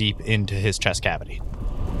 dagger deep into his chest cavity.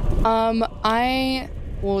 I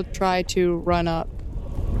will try to run up,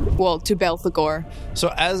 to Belphegor.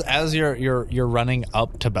 So as you're running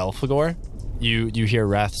up to Belphegor, you hear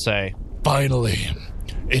Wrath say, Finally,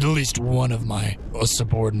 at least one of my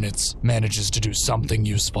subordinates manages to do something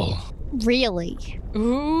useful. Really?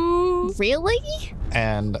 Ooh. Really?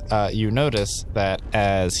 and you notice that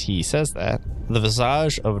as he says that, the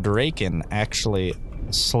visage of Draken actually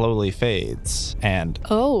slowly fades, and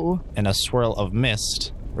in a swirl of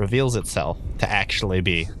mist reveals itself to actually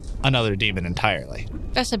be another demon entirely.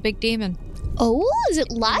 That's a big demon. Oh, is it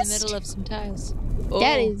In the lust? middle of some tiles.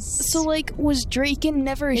 That is... So, like, was Draken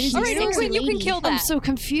never here? All right, Ingrid, you can kill that. I'm so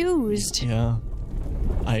confused. Yeah.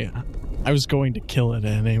 I was going to kill it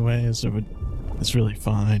anyways. It's really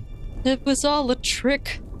fine. It was all a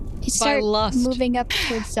trick. You start lust. moving up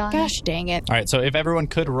towards Zana. Gosh dang it. All right, so if everyone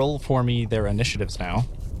could roll for me their initiatives now.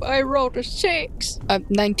 I rolled a 6.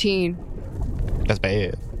 19. That's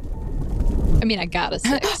bad. I mean, I got a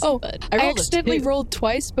 6. Oh, but I rolled a accidentally 2. rolled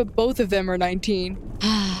twice, but both of them are 19.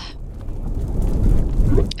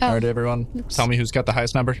 All right, everyone, tell me who's got the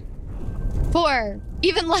highest number. 4.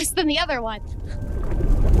 Even less than the other one.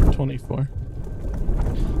 24.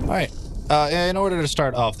 All right. In order to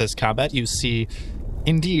start off this combat, you see,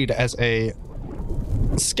 indeed, as a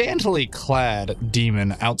scantily clad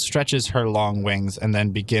demon outstretches her long wings and then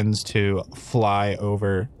begins to fly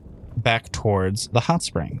over back towards the hot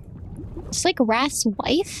spring. It's like Wrath's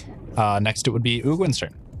wife. Next, it would be Ugwin's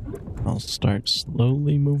turn. I'll start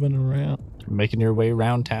slowly moving around. Making your way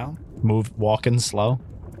around town, walking slow.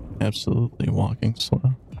 Absolutely walking slow.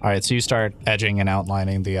 All right, so you start edging and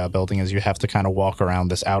outlining the building as you have to kind of walk around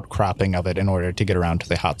this outcropping of it in order to get around to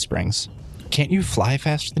the hot springs. Can't you fly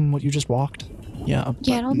faster than what you just walked? Yeah,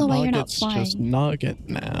 Yeah, I don't know why you're not Nugget's just flying. Nugget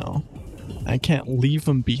now. I can't leave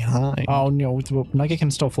him behind. Oh, no, Nugget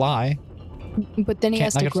can still fly. But then he Can't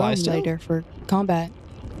has to Nugget fly grow still? later for combat.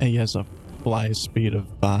 He has a fly speed of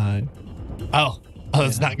 5. Oh,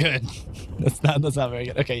 that's not good. That's not very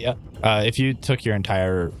good. Okay, yeah. If you took your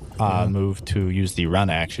entire move to use the run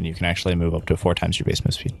action, you can actually move up to 4 times your base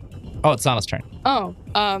move speed. Oh, it's Zana's turn. Oh,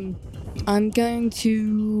 I'm going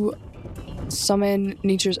to summon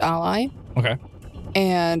Nature's Ally, Okay.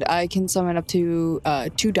 and I can summon up to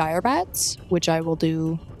 2 dire bats, which I will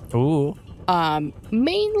do Ooh.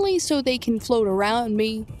 mainly so they can float around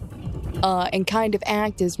me and kind of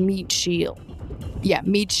act as meat shield. Yeah,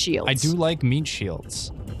 meat shields. I do like meat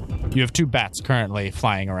shields. You have 2 bats currently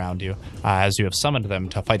flying around you as you have summoned them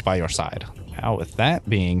to fight by your side. Now, with that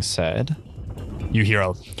being said, you hear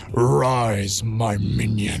a, Rise, my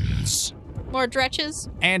minions. More dretches?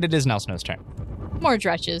 and it is Nelson's turn. More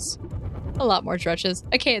dretches. A lot more dretches.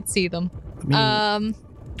 I can't see them. I'm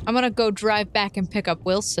gonna go drive back and pick up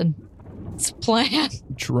Wilson. It's a plan.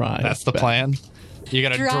 Drive. That's the back. plan. You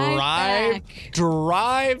gotta Drive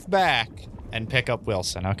drive back and pick up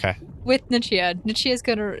Wilson. Okay. With Nichia. Nichia's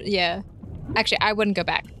gonna, yeah. Actually, I wouldn't go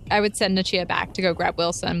back. I would send Nichia back to go grab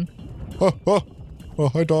Wilson. Oh,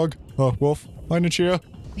 hi, dog. Wolf. Hi, Nichia.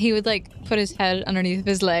 He would, like, put his head underneath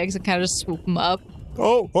his legs and kind of just swoop him up.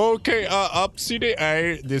 Oh, okay. Up,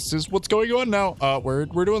 CDA. This is what's going on now. We're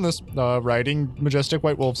doing this. Riding majestic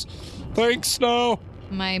white wolves. Thanks, now.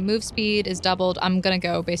 My move speed is doubled. I'm gonna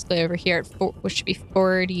go basically over here at which should be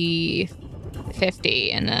 40,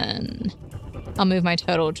 50, and then I'll move my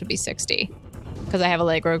total, which would be 60, because I have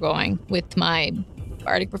Allegro going with my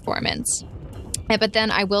Bardic Performance. But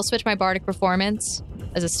then I will switch my Bardic Performance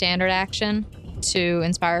as a standard action to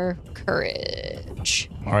Inspire Courage.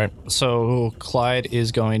 All right. So Clyde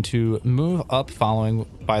is going to move up, following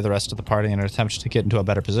by the rest of the party in an attempt to get into a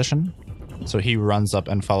better position. So he runs up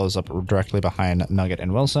and follows up directly behind Nugget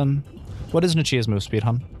and Wilson. What is Nichia's move speed,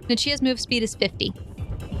 hon? Nichia's move speed is 50.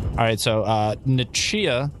 All right. So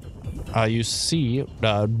Nichia, you see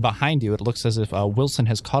behind you, it looks as if Wilson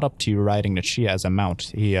has caught up to you riding Nichia as a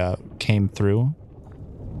mount. He came through,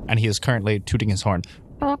 and he is currently tooting his horn.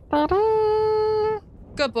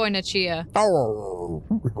 Good boy, Nichia.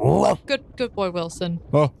 Good boy, Wilson.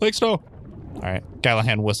 Oh, thanks, no. All right.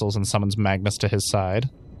 Gallahan whistles and summons Magnus to his side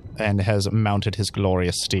and has mounted his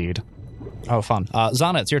glorious steed. Oh, fun.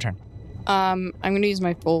 Zana, it's your turn. I'm going to use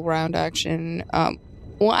my full round action.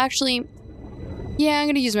 Well, actually, yeah, I'm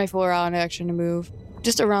going to use my full round action to move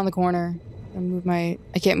just around the corner. I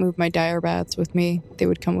can't move my dire bats with me. They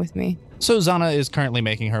would come with me. So Zana is currently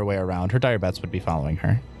making her way around. Her dire bats would be following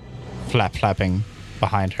her, flapping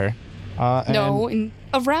behind her. No, and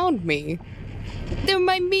around me. They're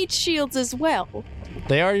my meat shields as well.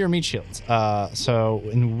 They are your meat shields.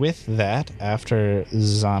 And with that, after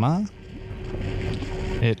Zana,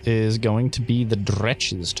 it is going to be the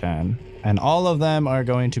Dretch's turn. And all of them are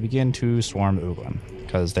going to begin to swarm Ugwin,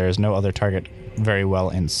 because there is no other target very well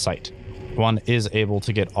in sight. One is able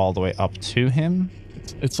to get all the way up to him.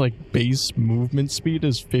 It's like base movement speed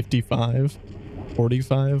is 55,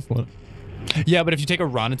 45. What? Yeah, but if you take a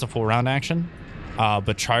run, it's a full round action.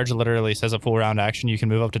 But charge literally says a full round action. You can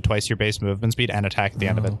move up to twice your base movement speed and attack at the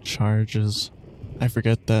end of it. Charges. I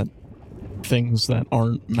forget that things that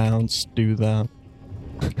aren't mounts do that.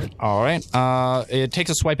 All right. It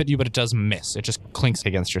takes a swipe at you, but it does miss. It just clinks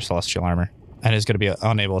against your celestial armor and is going to be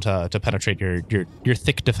unable to penetrate your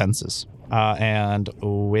thick defenses. And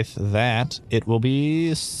with that, it will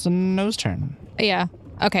be Snow's turn. Yeah.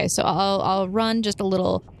 Okay, so I'll run just a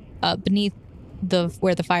little beneath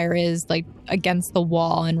where the fire is, like against the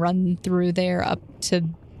wall, and run through there up to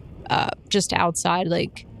just outside,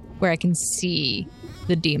 like where I can see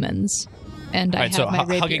the demons. And I have my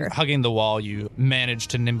rapier. Hugging the wall, you manage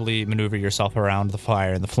to nimbly maneuver yourself around the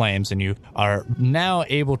fire and the flames, and you are now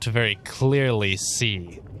able to very clearly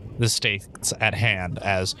see the stakes at hand,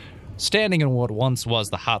 as standing in what once was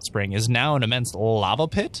the hot spring is now an immense lava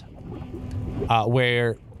pit,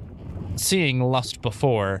 where seeing Lust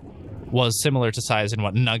before was similar to size in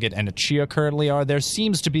what Nugget and Achia currently are. There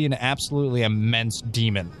seems to be an absolutely immense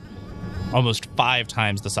demon, almost 5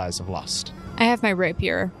 times the size of Lust. I have my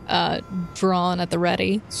rapier drawn at the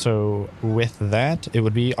ready. So with that, it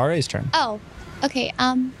would be RA's turn. Oh, okay.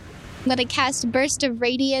 I'm gonna cast Burst of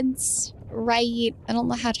Radiance right. I don't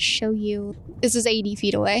know how to show you. This is 80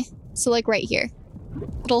 feet away, so like right here.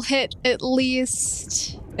 It'll hit at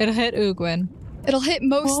least. It'll hit Ugwin. It'll hit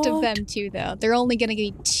most of them too, though. They're only gonna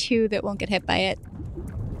be 2 that won't get hit by it.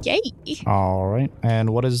 Yay! All right.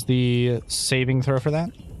 And what is the saving throw for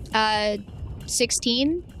that?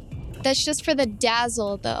 16. That's just for the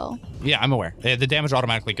dazzle, though. Yeah, I'm aware. The damage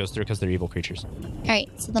automatically goes through because they're evil creatures. All right,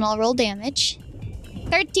 so then I'll roll damage.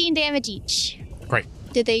 13 damage each. Great.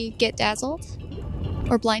 Did they get dazzled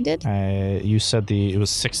or blinded? You said it was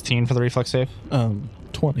 16 for the reflex save?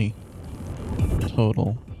 20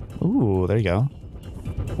 total. Ooh, there you go.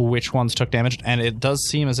 Which ones took damage? And it does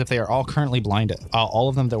seem as if they are all currently blinded. All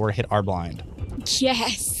of them that were hit are blind.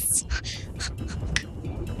 Yes.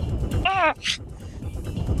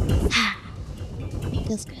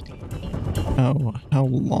 Feels good. How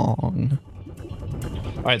long?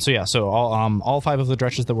 All right, so all 5 of the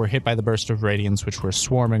Dretches that were hit by the burst of radiance, which were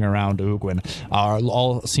swarming around Ugwin,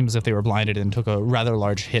 all seem as if they were blinded and took a rather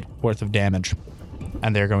large hit worth of damage,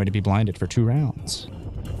 and they're going to be blinded for 2 rounds.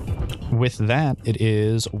 With that, it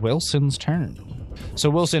is Wilson's turn. So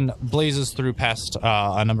Wilson blazes through past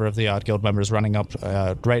a number of the Odd Guild members, running up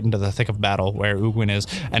right into the thick of battle where Ugwin is,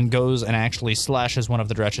 and goes and actually slashes one of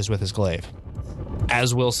the Dretches with his glaive.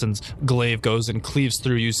 As Wilson's glaive goes and cleaves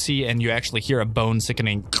through, you see and you actually hear a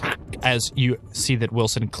bone-sickening as you see that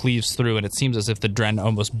Wilson cleaves through, and it seems as if the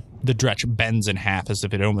Dretch bends in half, as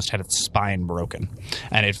if it almost had its spine broken,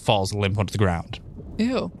 and it falls limp onto the ground.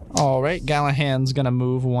 Ew. All right, Gallahan's going to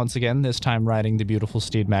move once again, this time riding the beautiful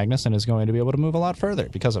steed Magnus, and is going to be able to move a lot further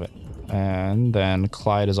because of it. And then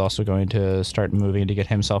Clyde is also going to start moving to get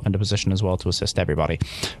himself into position as well to assist everybody.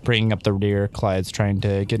 Bringing up the rear, Clyde's trying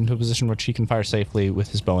to get into a position which he can fire safely with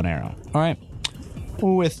his bow and arrow. All right.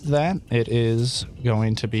 With that, it is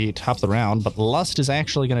going to be top of the round, but Lust is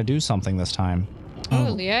actually going to do something this time.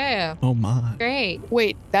 Oh, yeah. Oh my. Great.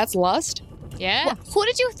 Wait, that's Lust? Yeah. Who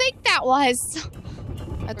did you think that was?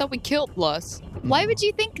 I thought we killed Lust. Why would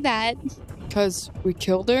you think that? Because we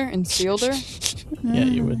killed her and sealed her? Yeah,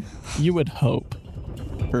 you would hope.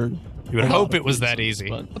 You would hope it was that easy.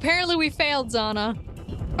 But Apparently we failed, Zana.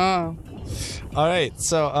 Oh. All right,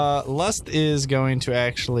 so Lust is going to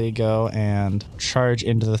actually go and charge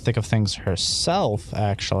into the thick of things herself,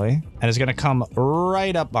 actually, and is going to come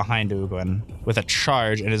right up behind Ugwin with a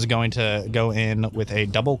charge, and is going to go in with a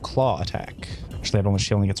double claw attack. Actually,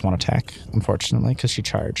 she only gets 1 attack, unfortunately, because she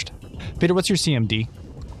charged. Peter, what's your CMD?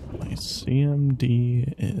 my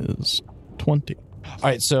CMD is 20. All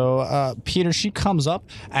right, so Peter, she comes up,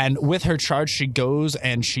 and with her charge, she goes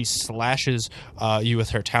and she slashes you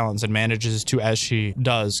with her talons and manages to, as she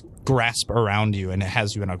does, grasp around you and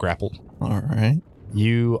has you in a grapple. All right.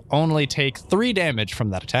 You only take 3 damage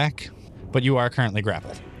from that attack, but you are currently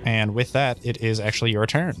grappled. And with that, it is actually your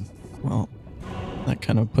turn. Well, that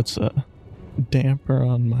kind of puts a damper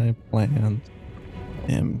on my plan.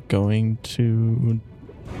 I'm going to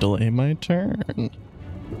delay my turn.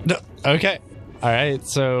 No, okay. All right,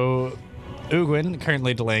 so Ugwin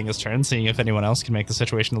currently delaying his turn, seeing if anyone else can make the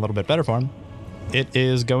situation a little bit better for him. it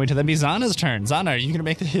is going to then be Zana's turn. Zana, are you going to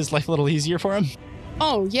make his life a little easier for him?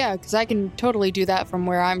 Oh, yeah, because I can totally do that from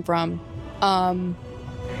where I'm from.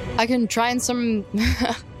 I can try and summon...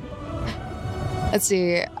 Let's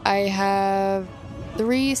see. I have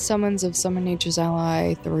 3 summons of Summon Nature's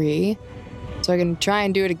Ally 3. So I can try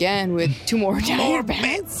and do it again with 2 more dire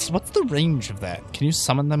bats. What's the range of that? Can you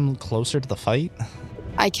summon them closer to the fight?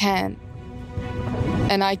 I can.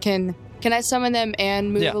 And I can... Can I summon them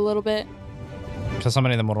and move Yeah. a little bit? Because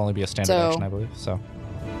summoning them would only be a standard So- action, I believe. So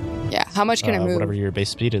Yeah, how much can I move? whatever your base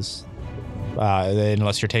speed is.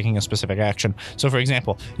 Unless you're taking a specific action. So, for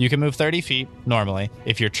example, you can move 30 feet normally.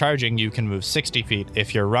 If you're charging, you can move 60 feet.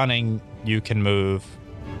 If you're running, you can move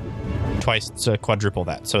twice to quadruple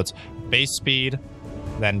that. So it's base speed,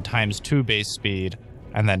 then times 2 base speed,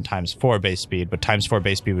 and then times 4 base speed. But times 4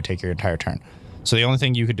 base speed would take your entire turn. So the only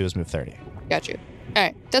thing you could do is move 30. Got you. All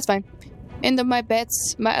right, that's fine. And then my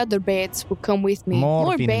other bats will come with me.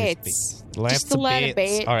 More Venus bats. bats. Lots Just a lot of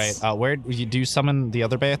bats. All right, where you do summon the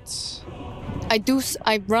other bats?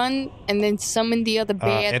 I run and then summon the other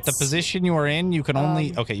bats. At the position you are in, you can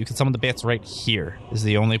only... you can summon the bats right here. Is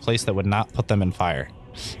the only place that would not put them in fire.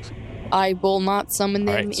 I will not summon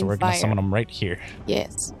them All right, so in we're going fire. to summon them right here.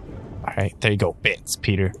 Yes. All right, there you go. Bits,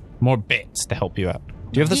 Peter. More bits to help you out.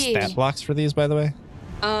 Do you have the Yeah. stat blocks for these, by the way?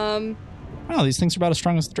 Oh, these things are about as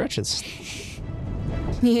strong as the dretches.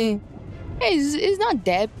 It's not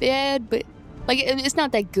that bad, but like it's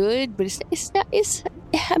not that good, but it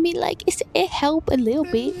help a little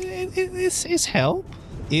bit. Is help.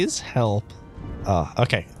 Is help.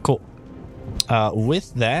 Okay, cool.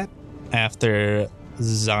 With that, after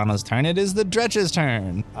Zana's turn, it is the Dretch's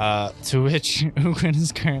turn, to which Ugin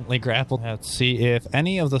is currently grappled. Let's see if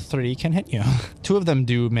any of the 3 can hit you. 2 of them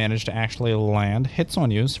do manage to actually land hits on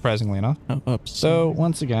you, surprisingly enough. So,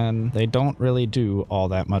 once again, they don't really do all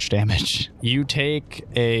that much damage. You take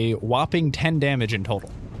a whopping 10 damage in total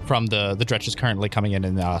from the Dretches currently coming in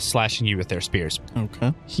and slashing you with their spears.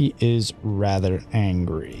 Okay. He is rather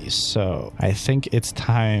angry, so I think it's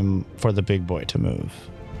time for the big boy to move.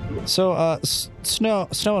 So, Snow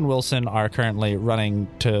and Wilson are currently running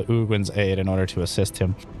to Ugwin's aid in order to assist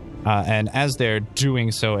him. And as they're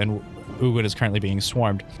doing so, and Ugwin is currently being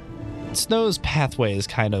swarmed, Snow's pathway is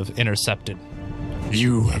kind of intercepted.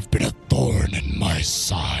 You have been a thorn in my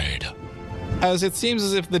side. As it seems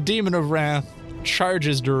as if the Demon of Wrath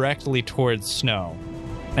charges directly towards Snow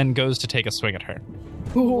and goes to take a swing at her.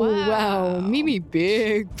 Oh, wow. Mimi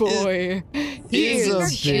big boy. He is a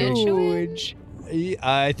is huge.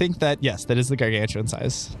 I think that, yes, that is the gargantuan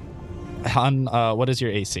size. Han, what is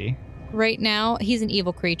your AC? Right now, he's an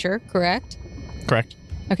evil creature, correct? Correct.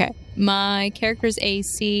 Okay. My character's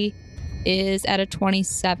AC is at a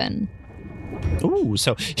 27. Ooh,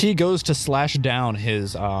 so he goes to slash down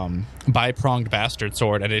his bi-pronged bastard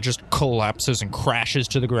sword, and it just collapses and crashes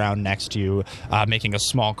to the ground next to you, making a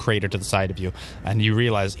small crater to the side of you. And you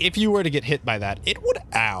realize if you were to get hit by that, it would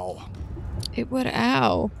ow. It would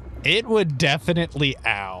ow. It would definitely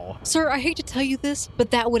ow. Sir, I hate to tell you this,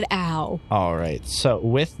 but that would ow. All right, so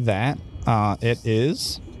with that, it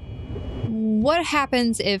is... What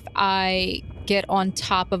happens if I get on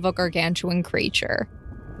top of a gargantuan creature?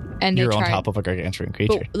 And You're on top of a gargantuan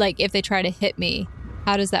creature. But, like, if they try to hit me,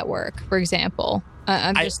 how does that work, for example?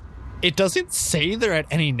 It doesn't say they're at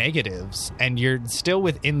any negatives, and you're still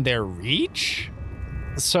within their reach.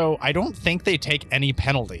 So I don't think they take any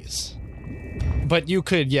penalties. But you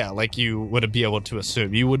could, you would be able to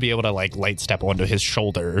assume. You would be able to, light step onto his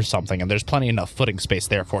shoulder or something, and there's plenty enough footing space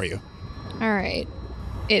there for you. All right.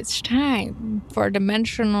 It's time for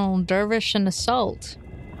Dimensional Dervish and Assault.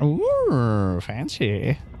 Ooh,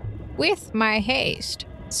 fancy. With my haste.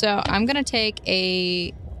 So I'm going to take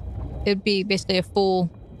it'd be basically a full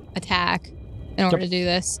attack in order to do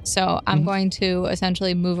this. So I'm going to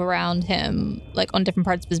essentially move around him, on different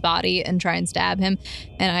parts of his body and try and stab him.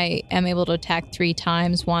 And I am able to attack 3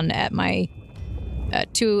 times, 1 at my,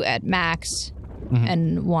 2 at max,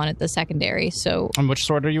 and 1 at the secondary. So. And which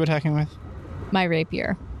sword are you attacking with? My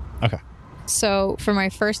rapier. Okay. So for my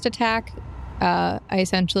first attack, I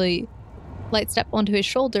essentially light step onto his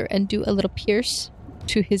shoulder and do a little pierce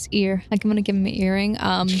to his ear. I'm going to give him an earing.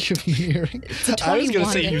 Give him an earring? I was going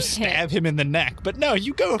to say you stab him in the neck, but no,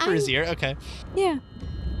 you go for his ear. Okay. Yeah.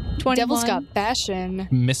 21. Devil's got fashion.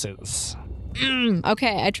 Misses.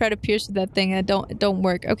 Okay, I try to pierce that thing and it don't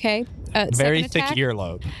work. Okay. Very thick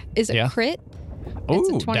earlobe. Is it crit? It's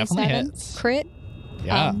Ooh, a 27 definitely hits. Crit.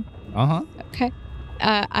 Yeah. Okay.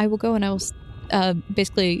 I will go and I will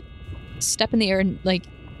basically step in the air and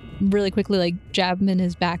really quickly jab him in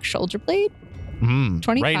his back shoulder blade.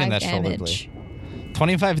 25 right in that damage. shoulder blade.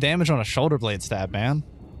 25 damage on a shoulder blade stab, man.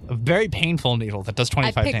 A very painful needle that does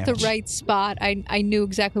 25 I picked damage. the right spot. I knew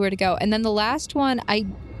exactly where to go. And then the last one,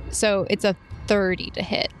 so it's a 30 to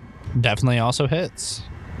hit. Definitely also hits.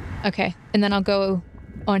 Okay. And then I'll go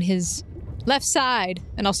on his left side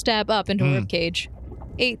and I'll stab up into a ribcage.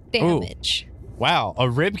 8 damage. Wow, a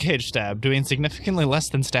ribcage stab doing significantly less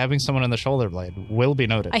than stabbing someone in the shoulder blade will be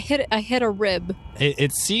noted. I hit a rib.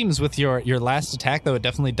 It seems with your last attack, though, it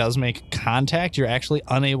definitely does make contact. You're actually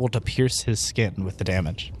unable to pierce his skin with the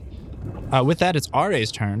damage. With that, it's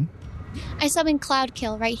Ra's turn. I summon Cloud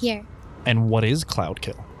Kill right here. And what is Cloud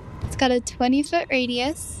Kill? It's got a 20-foot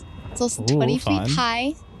radius. It's also Ooh, 20 fun. feet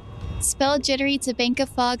high. Spell generates a bank of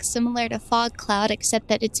fog similar to Fog Cloud, except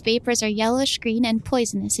that its vapors are yellowish green and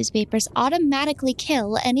poisonous. Its vapors automatically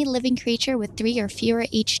kill any living creature with 3 or fewer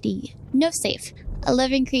HD. No save. A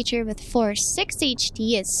living creature with 4 or 6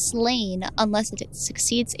 HD is slain unless it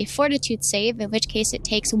succeeds a Fortitude save, in which case it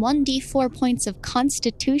takes 1d4 points of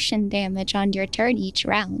Constitution damage on your turn each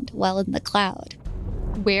round while in the cloud.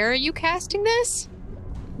 Where are you casting this?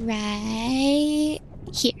 Right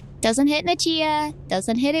here. Doesn't hit Nachia,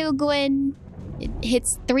 doesn't hit Ugwin. It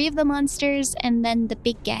hits 3 of the monsters and then the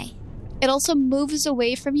big guy. It also moves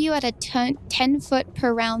away from you at a 10 foot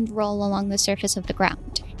per round roll along the surface of the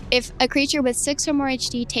ground. If a creature with 6 or more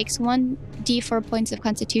HD takes 1d4 points of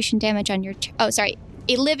Constitution damage on your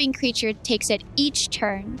a living creature takes it each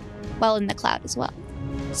turn while in the cloud as well.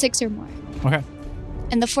 6 or more. Okay.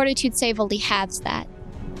 And the Fortitude save only halves that.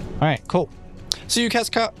 All right, cool. So you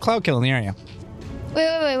cast Cloud Kill in the area.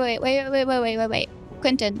 Wait.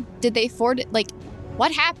 Quentin, did they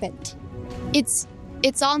what happened? It's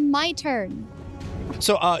on my turn.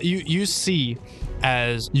 So you see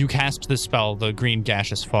as you cast the spell, the green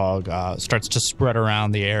gaseous fog starts to spread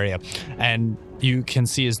around the area. And you can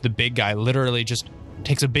see as the big guy literally just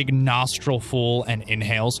takes a big nostril full and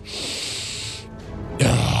inhales.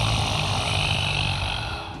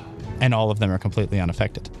 And all of them are completely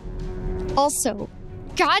unaffected. Also,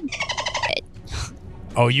 God.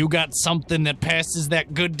 Oh, you got something that passes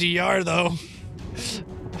that good DR, though.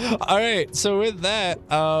 All right, so with that,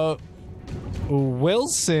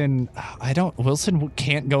 Wilson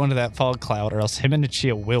can't go into that fog cloud, or else him and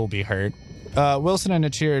Nachia will be hurt. Wilson and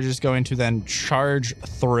Nachia are just going to then charge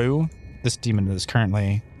through. This demon is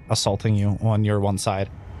currently assaulting you on your one side.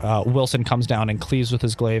 Wilson comes down and cleaves with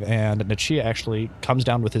his glaive, and Nachia actually comes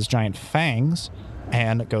down with his giant fangs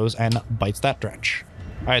and goes and bites that drench.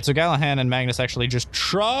 All right, so Gallahan and Magnus actually just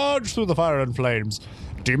charge through the fire and flames.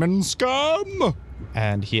 Demon scum!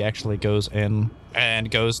 And he actually goes in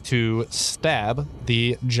and goes to stab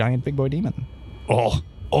the giant big boy demon.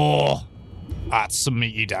 Oh, that's some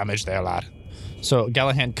meaty damage there, lad. So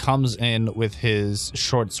Gallahan comes in with his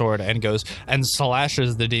short sword and goes and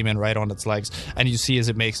slashes the demon right on its legs. And you see as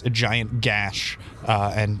it makes a giant gash,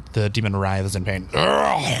 and the demon writhes in pain.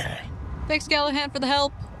 Thanks, Gallahan, for the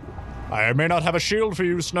help. I may not have a shield for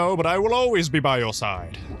you, Snow, but I will always be by your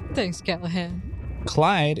side. Thanks, Gallahan.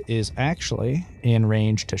 Clyde is actually in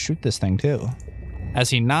range to shoot this thing too. As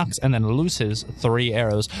he knocks and then looses 3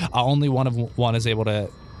 arrows, only one is able to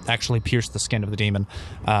actually pierce the skin of the demon,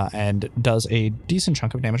 and does a decent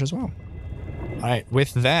chunk of damage as well. All right,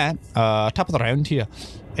 with that, top of the round here,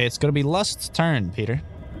 it's going to be Lust's turn, Peter.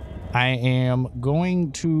 I am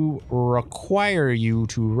going to require you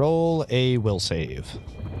to roll a will save.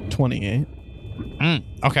 28.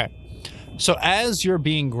 Okay. So as you're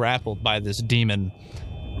being grappled by this demon,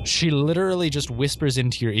 she literally just whispers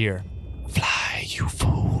into your ear, "Fly, you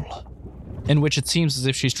fool." In which it seems as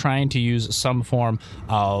if she's trying to use some form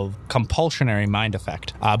of compulsionary mind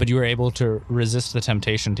effect. But you were able to resist the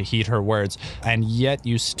temptation to heed her words, and yet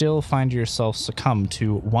you still find yourself succumb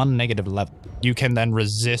to 1 negative level. You can then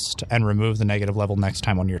resist and remove the negative level next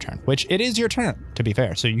time on your turn, which it is your turn, to be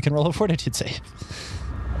fair, so you can roll a Fortitude save.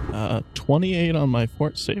 28 on my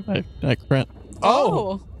fort save. I crit.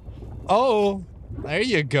 Oh, there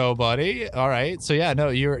you go, buddy. All right. So yeah, no,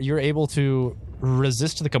 you're able to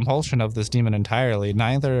resist the compulsion of this demon entirely.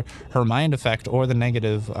 Neither her mind effect or the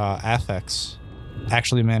negative affects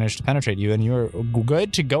actually managed to penetrate you, and you're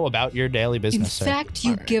good to go about your daily business. In fact,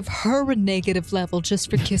 you give her a negative level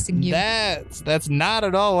just for kissing you. That's not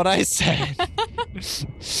at all what I said.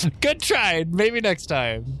 Good try. Maybe next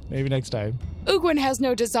time. Ugwin has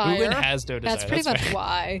no desire. Ugwin has no desire. That's pretty much fair.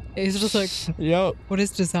 why. He's just like, Yo. what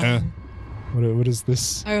is desire? What is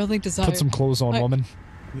this? I only desire. Put some clothes on, woman.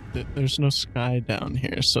 There's no sky down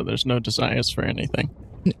here, so there's no desires for anything.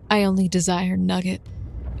 I only desire Nugget.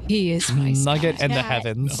 He is my Nugget sky. and the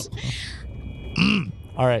heavens.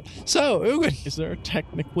 All right. So, Ugwin. Is there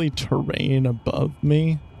technically terrain above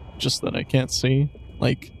me, just that I can't see?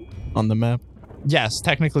 like on the map? Yes,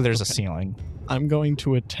 technically there's a ceiling. I'm going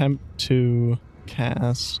to attempt to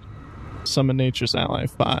cast Summon Nature's Ally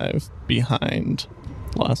 5 behind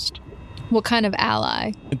Lust. What kind of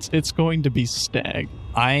ally? It's going to be Stag.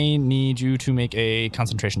 I need you to make a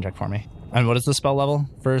concentration check for me. And what is the spell level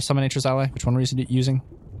for Summon Nature's Ally? Which one were you using?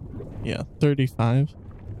 Yeah, 35.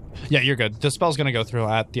 Yeah, you're good. The spell's going to go through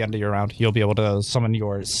at the end of your round. You'll be able to summon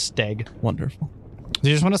your Stag. Wonderful. Do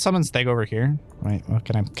you just want to summon Stag over here? Wait,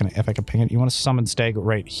 can I if I can ping it? You want to summon Stag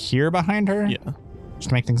right here behind her? Yeah. Just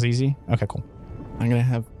to make things easy? Okay, cool. I'm gonna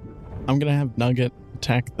have Nugget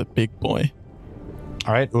attack the big boy.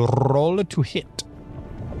 All right, roll to hit.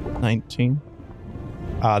 19.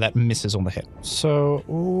 That misses on the hit. So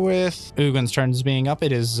with Ugwin's turns being up,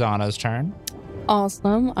 it is Zana's turn.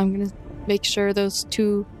 Awesome. I'm gonna make sure those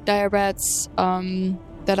 2 dire bats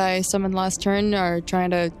that I summoned last turn are trying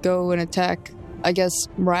to go and attack, I guess,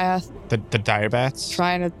 Wrath. The dire bats?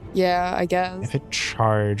 Trying to, yeah, I guess. If it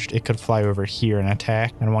charged, it could fly over here and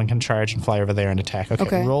attack, and one can charge and fly over there and attack.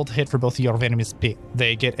 Okay. Roll to hit for both of your enemies.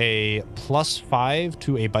 They get a +5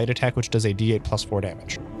 to a bite attack, which does a d8 +4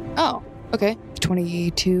 damage. Oh, okay.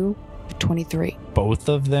 22, 23. Both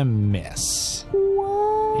of them miss.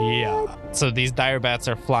 What? Yeah. So these dire bats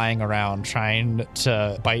are flying around trying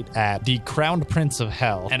to bite at the crowned prince of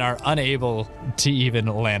hell and are unable to even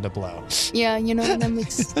land a blow. Yeah,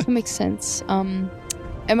 that makes sense. Can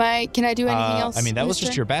I do anything else? I mean, that was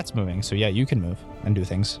just your bats moving, so yeah, you can move and do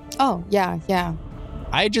things. Oh, yeah.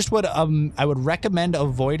 I just would I would recommend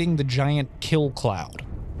avoiding the giant kill cloud.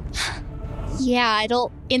 Yeah,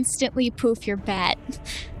 it'll instantly poof your bat.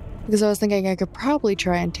 Because I was thinking I could probably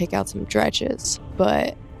try and take out some dredges,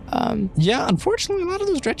 but yeah, unfortunately, a lot of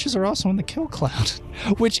those dredges are also in the kill cloud,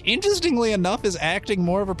 which, interestingly enough, is acting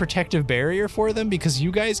more of a protective barrier for them because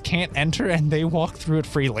you guys can't enter and they walk through it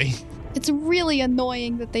freely. It's really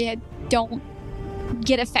annoying that they don't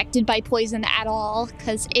get affected by poison at all,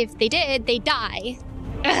 because if they did, they die.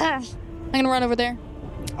 I'm gonna run over there.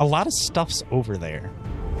 A lot of stuff's over there.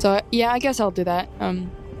 So, yeah, I guess I'll do that. I'll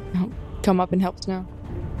come up and help Snow.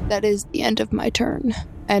 That is the end of my turn,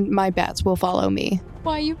 and my bats will follow me.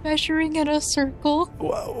 Why are you measuring in a circle?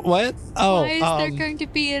 What? Oh, why is there going to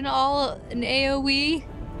be an AoE?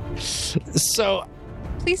 So,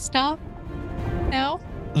 please stop. No.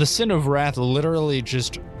 The Sin of Wrath literally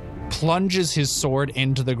just plunges his sword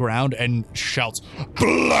into the ground and shouts,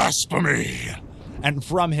 "Blasphemy!" And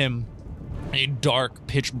from him, a dark,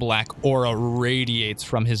 pitch black aura radiates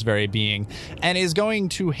from his very being and is going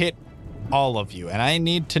to hit all of you. And I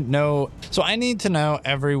need to know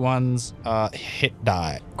everyone's hit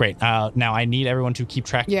die. Great. Now I need everyone to keep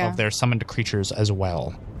track of their summoned creatures as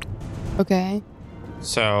well. Okay.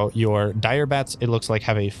 So your dire bats, it looks like,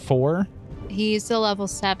 have a 4. He's a level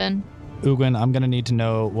 7. Ugwin, I'm going to need to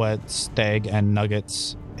know what Stag and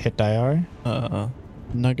Nugget's hit die are.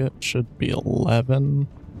 Nugget should be 11,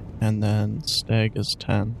 and then Stag is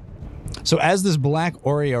 10. So as this black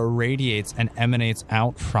aura radiates and emanates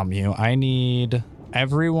out from you, I need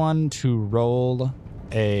everyone to roll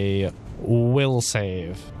a will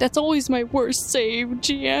save. That's always my worst save,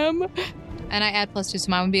 GM. And I add +2,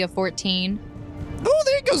 so mine would be a 14. Oh,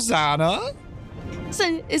 there you go, Zana.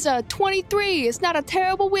 It's a 23. It's not a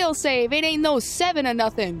terrible will save. It ain't no 7 or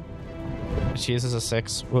nothing. She is a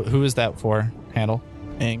 6. Who is that for? Handle?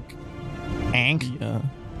 Ank. Ank? Yeah.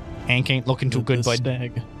 Ank ain't looking too good, bud.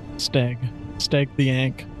 Stag the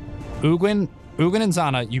Ank. Ugwin and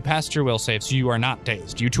Zana, you passed your will save, so you are not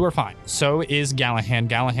dazed. You two are fine. So is Gallahan.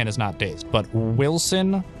 Gallahan is not dazed. But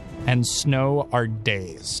Wilson and Snow are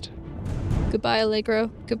dazed. Goodbye,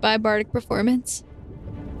 Allegro. Goodbye, Bardic Performance.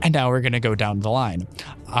 And now we're going to go down the line.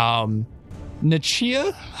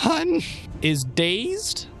 Nachia Hun is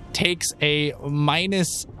dazed, takes a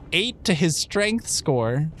 -8 to his strength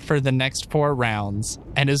score for the next 4 rounds,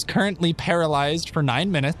 and is currently paralyzed for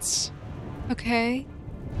 9 minutes. Okay.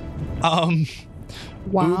 Wow.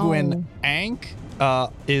 Ugwin Ank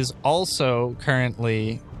is also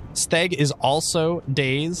currently... Steg is also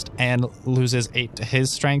dazed and loses 8 to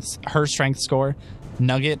her strength score.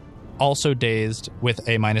 Nugget also dazed with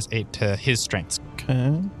a -8 to his strength.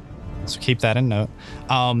 Okay. So keep that in note.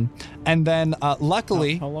 And then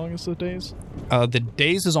luckily, how long is the daze? The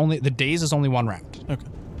daze is only 1 round. Okay.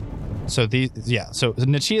 So so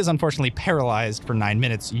Nachia is unfortunately paralyzed for 9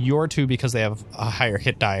 minutes. Your two, because they have a higher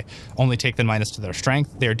hit die, only take the minus to their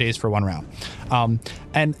strength. They're dazed for 1 round.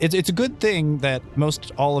 And it's a good thing that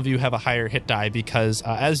most all of you have a higher hit die because,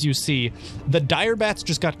 as you see, the dire bats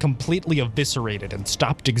just got completely eviscerated and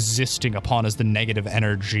stopped existing upon as the negative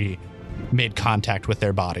energy made contact with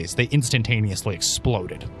their bodies. They instantaneously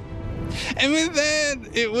exploded. And with that,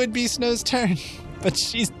 it would be Snow's turn. But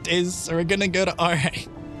she's dazed, so we're gonna go to R.A.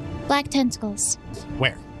 Black tentacles.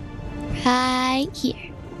 Where? Right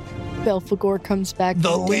here. Belphegor comes back.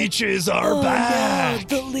 The leeches are back.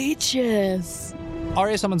 No, the leeches.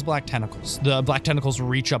 R.A. summons black tentacles. The black tentacles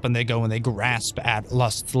reach up and they go and they grasp at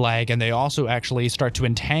Lust's leg, and they also actually start to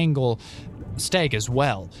entangle Steg as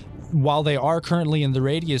well. While they are currently in the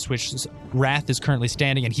radius, which Wrath is currently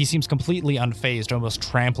standing in, he seems completely unfazed, almost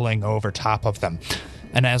trampling over top of them.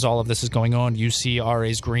 And as all of this is going on, you see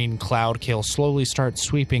R.A.'s green cloud kill slowly start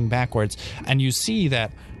sweeping backwards, and you see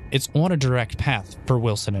that it's on a direct path for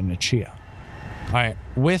Wilson and Nichia. All right,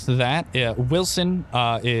 with that, Wilson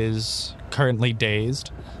is currently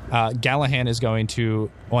dazed. Gallahan is going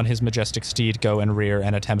to, on his majestic steed, go and rear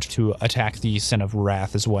and attempt to attack the Sin of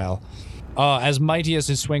Wrath as well. As mighty as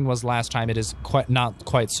his swing was last time, it is not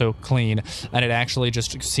quite so clean, and it actually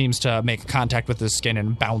just seems to make contact with his skin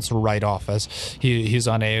and bounce right off as he's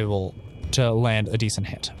unable to land a decent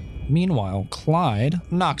hit. Meanwhile, Clyde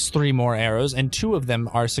knocks 3 more arrows, and 2 of them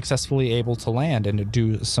are successfully able to land and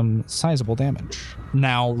do some sizable damage.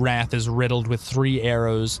 Now, Wrath is riddled with 3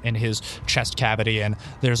 arrows in his chest cavity, and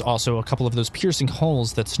there's also a couple of those piercing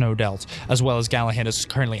holes that Snow dealt, as well as Gallahan is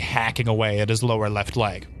currently hacking away at his lower left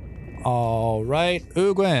leg. All right,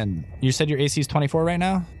 Ugwin, you said your AC is 24 right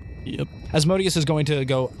now? Yep. Asmodeus is going to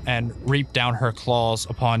go and reap down her claws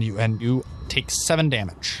upon you, and you take 7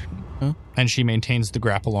 damage. Huh? And she maintains the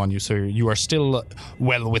grapple on you, so you are still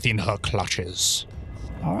well within her clutches.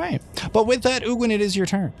 All right. But with that, Ugwin, it is your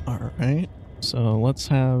turn. All right. So let's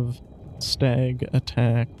have Stag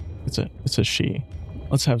attack. It's a she.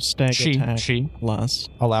 Let's have Stag attack. She. Lust.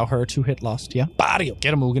 Allow her to hit Lust, yeah? Body.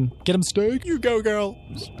 Get him, Ugwin. Get him, Stag. You go, girl.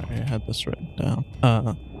 Sorry, I had this written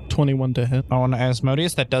down. 21 to hit. On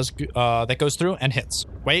Asmodeus, that goes through and hits.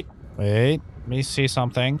 Wait. Let me see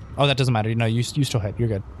something. Oh, that doesn't matter. No, you still hit. You're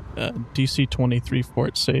good. DC 23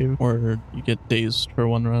 fort save, or you get dazed for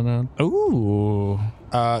 1 run out. Ooh.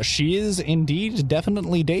 She is indeed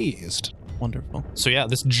definitely dazed. Wonderful. So yeah,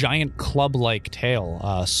 this giant club-like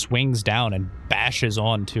tail swings down and bashes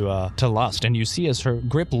on to Lust, and you see as her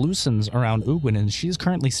grip loosens around Ugwin, and she's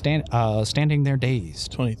currently standing there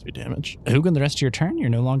dazed. 23 damage. Ugwin, the rest of your turn, you're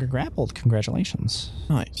no longer grappled. Congratulations.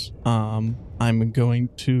 Nice. I'm going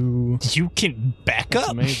to... You can back That's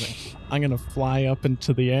up. amazing. I'm going to fly up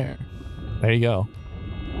into the air. There you go.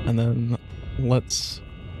 And then let's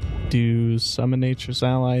do Summon Nature's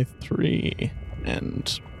Ally 3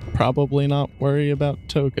 and probably not worry about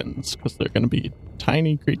tokens because they're going to be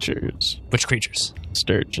tiny creatures. Which creatures?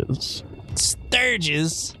 Sturges.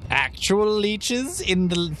 Sturges? Actual leeches in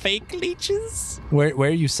the fake leeches? Where are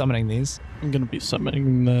you summoning these? I'm going to be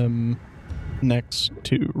summoning them next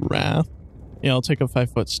to Wrath. Yeah, I'll take a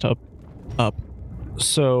 5-foot step up.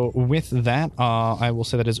 So with that, I will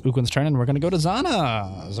say that is Ugwin's turn, and we're going to go to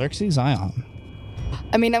Zana. Xerxes Zion.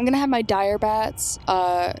 I mean, I'm going to have my dire bats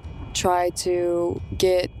try to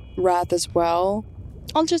get Wrath as well.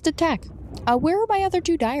 I'll just attack. Where are my other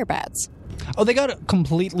 2 dire bats? Oh, they got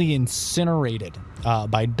completely incinerated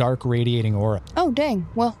by dark radiating aura. Oh, dang.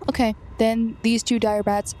 Well, okay. Then these 2 dire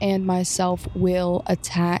bats and myself will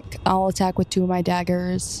attack. I'll attack with 2 of my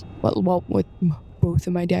daggers. Well, with both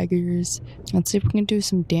of my daggers. Let's see if we can do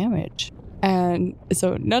some damage. And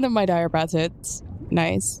so none of my dire bats hits.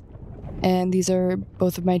 Nice. And these are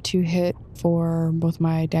both of my 2 hit for both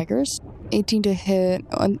my daggers. 18 to hit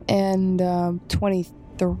and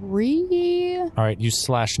 23. All right, you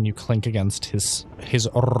slash and you clink against his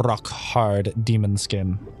rock hard demon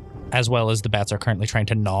skin, as well as the bats are currently trying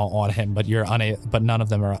to gnaw on him, but but none of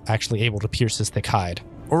them are actually able to pierce his thick hide.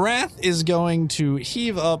 Wrath is going to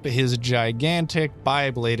heave up his gigantic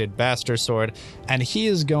bi-bladed bastard sword, and he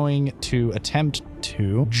is going to attempt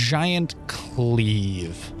to giant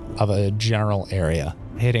cleave of a general area,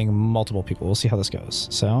 hitting multiple people. We'll see how this goes.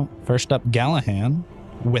 So, first up, Gallahan,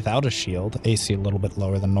 without a shield, AC a little bit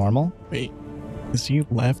lower than normal. Wait, is he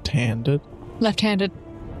left-handed? Left-handed.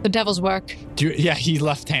 The devil's work. Yeah, he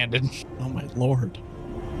left-handed. Oh my lord.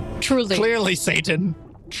 Truly. Clearly Satan.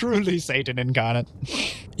 Truly Satan incarnate.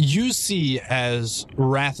 You see as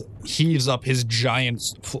Wrath heaves up his giant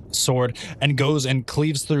sword and goes and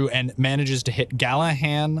cleaves through and manages to hit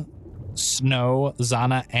Gallahan, Snow,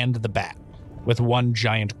 Zana, and the bat with one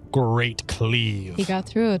giant great cleave. He got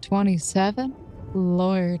through a 27?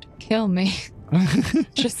 Lord, kill me.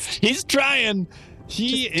 He's trying.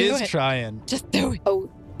 He is trying. Just do it. Oh,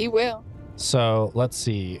 he will. So let's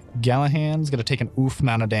see. Gallahan's going to take an oof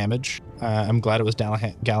amount of damage. I'm glad it was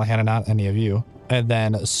Gallahan and not any of you. And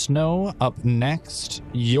then Snow up next.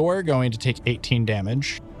 You're going to take 18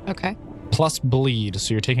 damage. Okay. plus bleed,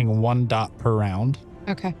 so you're taking 1 dot per round.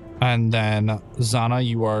 Okay. And then Zana,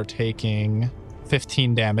 you are taking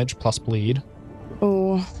 15 damage plus bleed.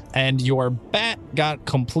 Oh. And your bat got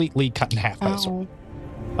completely cut in half by the sword.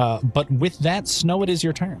 But with that, Snow, it is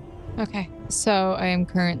your turn. Okay. So I am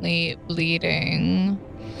currently bleeding.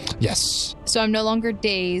 Yes. So I'm no longer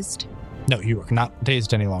dazed. No, you are not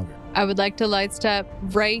dazed any longer. I would like to light step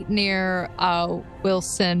right near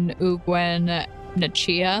Wilson, Ugwen,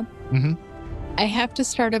 Nachia. Mm-hmm. I have to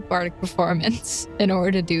start a bardic performance in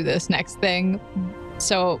order to do this next thing.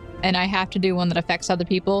 So, and I have to do one that affects other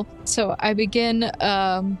people. So I begin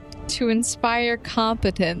to inspire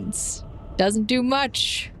competence. Doesn't do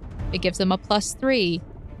much. It gives them a +3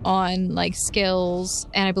 on like skills,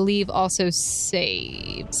 and I believe also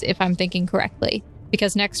saves, if I'm thinking correctly.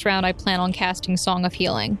 Because next round I plan on casting Song of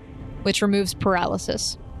Healing, which removes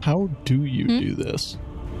paralysis. How do you do this?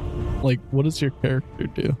 Like, what does your character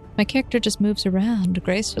do? My character just moves around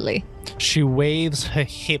gracefully. She waves her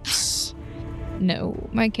hips. No,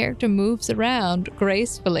 my character moves around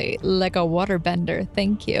gracefully like a waterbender.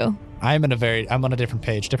 Thank you. I'm on a different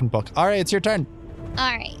page, different book. All right, it's your turn.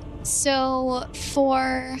 All right. So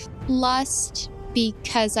for Lust,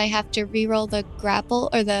 because I have to reroll the grapple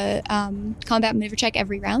or the combat maneuver check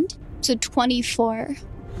every round. So 24.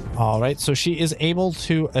 All right, so she is able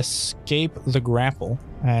to escape the grapple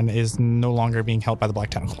and is no longer being held by the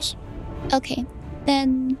black tentacles. Okay.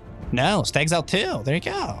 Then No, Stag's out too. There you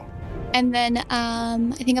go. And then I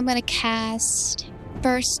think I'm going to cast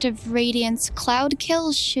Burst of Radiance. Cloud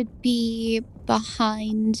Kill should be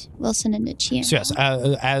behind Wilson and Nichia. So yes,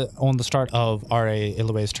 on the start of R.A.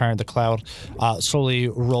 Ilue's turn, the cloud slowly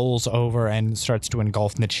rolls over and starts to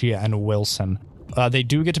engulf Nichia and Wilson. They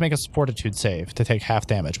do get to make a fortitude save to take half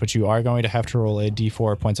damage, but you are going to have to roll a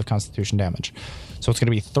d4 points of constitution damage. So it's going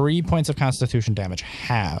to be 3 points of constitution damage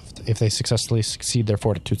halved if they successfully succeed their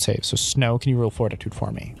fortitude save. So Snow, can you roll fortitude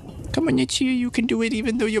for me? Come on, Nichia, you can do it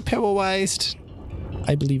even though you're paralyzed.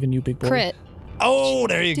 I believe in you, big boy. Crit. Oh,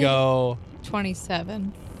 there you go.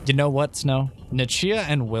 27. You know what, Snow? Nichia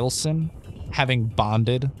and Wilson, having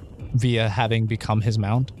bonded via having become his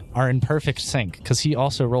mount, are in perfect sync because he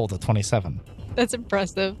also rolled a 27. That's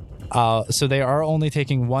impressive. So they are only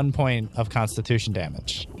taking 1 point of constitution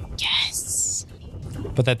damage. Yes.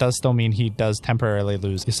 But that does still mean he does temporarily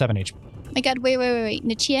lose his 7 HP. My God, wait.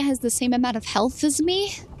 Nichia has the same amount of health as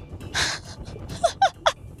me?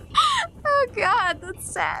 Oh God,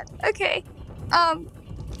 that's sad. Okay. And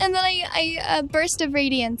then I Burst of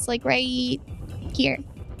Radiance, like right here.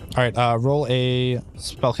 All right, roll a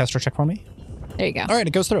spellcaster check for me. There you go. All right,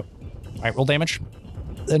 it goes through. All right, roll damage.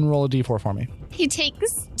 Then roll a d4 for me. He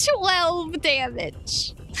takes 12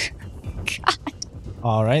 damage. God.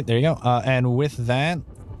 All right, there you go. And with that,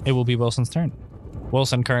 it will be Wilson's turn.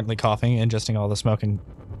 Wilson, currently coughing, ingesting all the smoke, and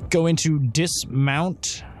going to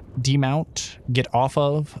demount, get off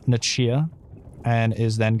of Nichia, and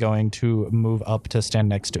is then going to move up to stand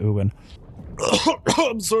next to Uwin.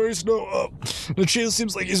 I'm sorry, Snow. Nichia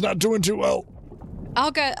seems like he's not doing too well.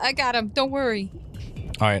 I got him. Don't worry.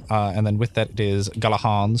 All right, and then with that, it is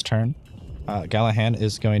Galahan's turn. Galahan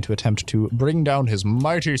is going to attempt to bring down his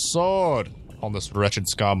mighty sword on this wretched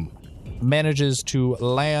scum. Manages to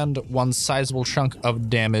land one sizable chunk of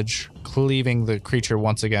damage, cleaving the creature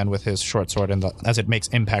once again with his short sword as it makes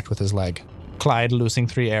impact with his leg. Clyde losing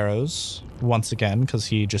 3 arrows once again because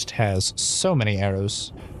he just has so many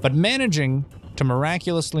arrows, but managing to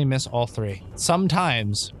miraculously miss all 3.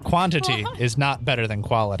 Sometimes quantity is not better than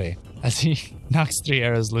quality. As he knocks 3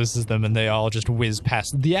 arrows, loses them, and they all just whiz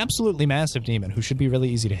past the absolutely massive demon, who should be really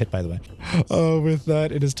easy to hit, by the way. With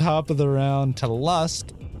that, it is top of the round to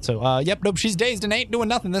Lust. So, nope, she's dazed and ain't doing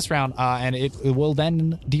nothing this round, and it will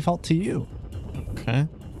then default to you. Okay,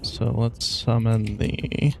 so let's summon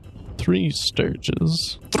the 3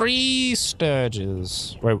 Sturges. 3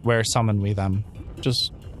 Sturges. Where summon we them?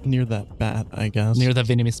 Just near that bat, I guess. Near the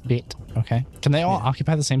venomous bit. Okay. Can they all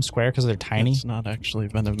occupy the same square because they're tiny? It's not actually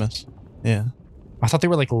venomous. Yeah. I thought they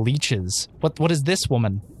were like leeches. What is this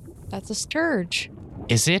woman? That's a Sturge.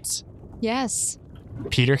 Is it? Yes.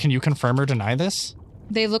 Peter, can you confirm or deny this?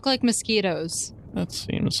 They look like mosquitoes. That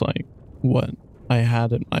seems like what I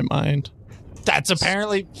had in my mind. That's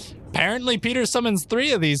apparently Peter summons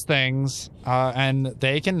 3 of these things, and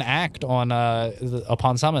they can act on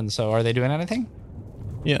upon summon. So are they doing anything?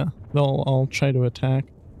 Yeah, they'll all try to attack.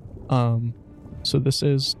 So this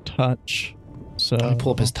is touch. So Let me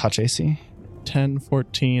pull up his touch AC. 10,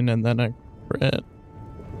 14, and then a crit.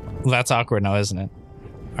 That's awkward now, isn't it?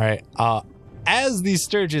 All right. as these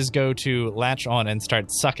Sturges go to latch on and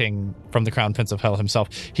start sucking from the Crown Prince of Hell himself,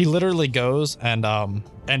 he literally goes and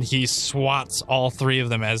he swats all 3 of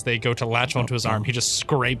them as they go to latch onto his arm. He just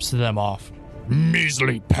scrapes them off.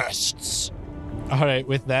 Measly pests. All right,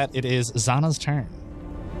 with that, it is Zana's turn.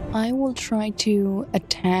 I will try to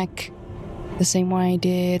attack the same way I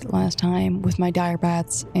did last time with my dire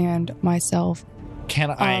bats and myself.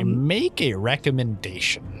 Can I make a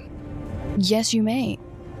recommendation? Yes, you may.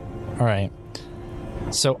 All right.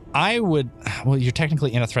 So I would... Well, you're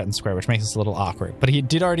technically in a threatened square, which makes this a little awkward. But he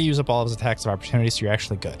did already use up all of his attacks of opportunity, so you're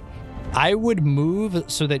actually good. I would move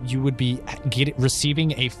so that you would be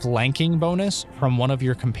receiving a flanking bonus from one of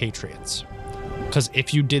your compatriots. Because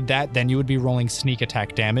if you did that, then you would be rolling sneak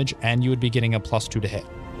attack damage, and you would be getting a +2 to hit.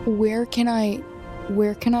 Where can I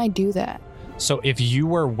do that? So if you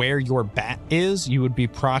were where your bat is, you would be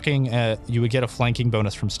proccing, you would get a flanking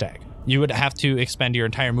bonus from Stag. You would have to expend your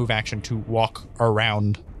entire move action to walk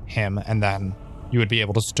around him, and then you would be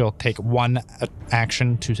able to still take one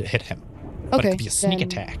action to hit him. But it could be a sneak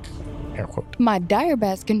attack. Air quote. My dire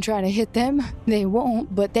bats can try to hit them. They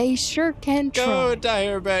won't, but they sure can try. Go,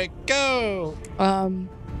 Direbat, go!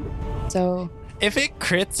 So... If it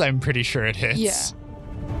crits, I'm pretty sure it hits. Yeah.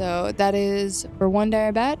 So that is for one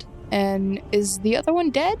dire bat. And is the other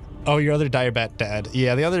one dead? Oh, your other Direbat dead.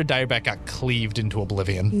 Yeah, the other Direbat got cleaved into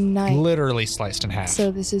oblivion. Nice. Literally sliced in half. So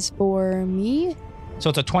this is for me? So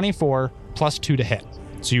it's a 24 +2 to hit.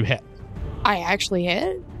 So you hit. I actually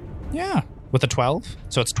hit? Yeah. With a 12.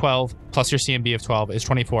 So it's 12 plus your CMB of 12 is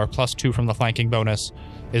 24 +2 from the flanking bonus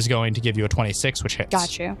is going to give you a 26, which hits.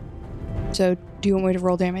 Gotcha. So do you want me to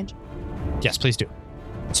roll damage? Yes, please do.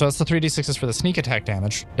 So that's the 3d6s for the sneak attack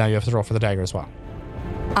damage. Now you have to roll for the dagger as well.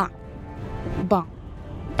 Bum.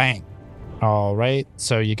 Bang. All right.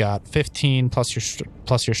 So you got 15 plus your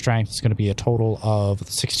strength. It's going to be a total of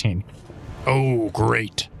 16. Oh,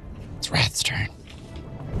 great. It's Wrath's turn.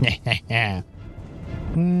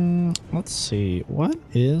 Let's see. What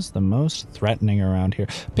is the most threatening around here?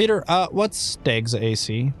 Peter, what's Steg's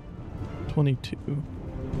AC? 22.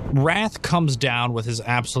 Wrath comes down with his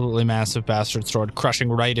absolutely massive bastard sword, crushing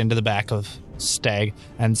right into the back of Steg,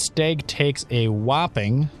 and Steg takes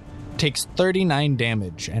 39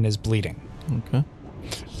 damage and is bleeding. Okay.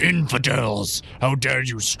 Infidels, how dare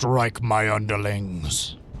you strike my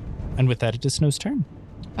underlings? And with that, it is Snow's turn.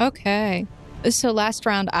 Okay. So last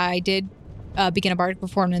round, I did begin a bardic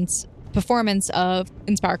performance of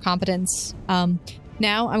Inspire Competence.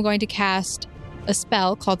 Now I'm going to cast a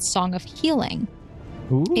spell called Song of Healing.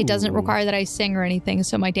 Ooh. It doesn't require that I sing or anything,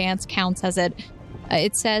 so my dance counts as it.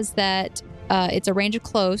 It says that it's a range of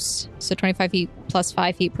close, so 25 feet plus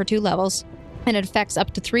 5 feet per 2 levels, and it affects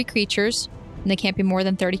up to 3 creatures, and they can't be more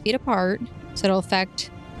than 30 feet apart, so it'll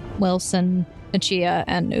affect Wilson, Nachia,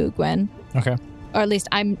 and Ugwin. Okay. Or at least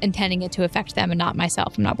I'm intending it to affect them and not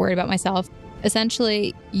myself. I'm not worried about myself.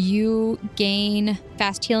 Essentially, you gain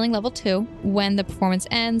fast healing level 2. When the performance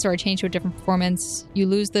ends or I change to a different performance, you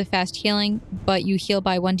lose the fast healing, but you heal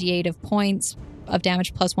by 1d8 of points of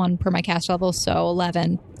damage plus 1 per my cast level, so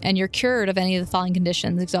 11. And you're cured of any of the following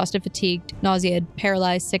conditions: exhausted, fatigued, nauseated,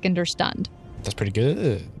 paralyzed, sickened, or stunned. That's pretty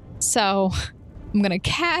good. So I'm going to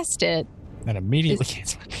cast it. And immediately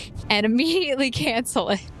cancel it. And immediately cancel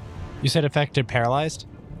it. You said affected paralyzed?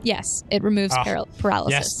 Yes, it removes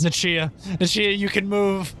paralysis. Yes, Nachia, you can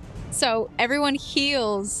move. So everyone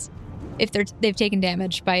heals if they've taken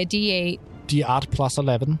damage by a d8. D8 plus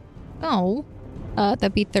 11. Oh,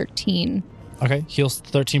 that'd be 13. Okay, heals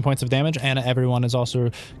 13 points of damage, and everyone is also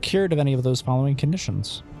cured of any of those following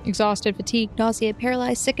conditions. Exhausted, fatigued, nauseated,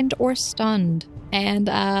 paralyzed, sickened, or stunned. And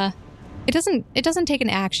it doesn't take an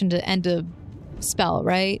action to end a spell,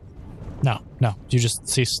 right? No, you just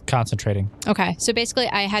cease concentrating. Okay, so basically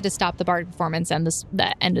I had to stop the bardic performance and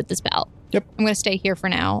that ended the spell. Yep. I'm going to stay here for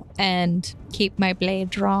now and keep my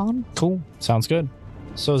blade drawn. Cool, sounds good.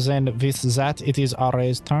 So then with that, it is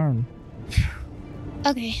Ara's turn.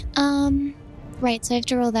 Okay, right, so I have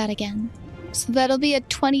to roll that again. So that'll be a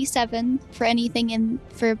 27 for anything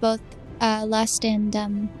for both Lust and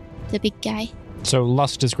the big guy. So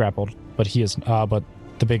Lust is grappled, but but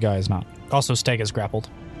the big guy is not. Also, Steg is grappled.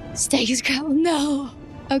 Steg is grappled, no.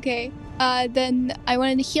 Okay, then I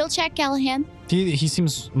wanted to heal check Callahan. He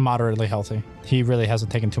seems moderately healthy. He really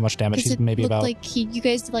hasn't taken too much damage. He's maybe about... like you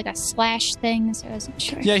guys did like a slash thing, so I wasn't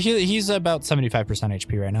sure. Yeah, he's about 75%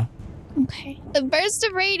 HP right now. Okay. The Burst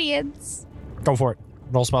of Radiance. Go for it.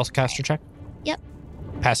 Roll spellcaster check. Yep.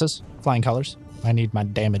 Passes. Flying colors. I need my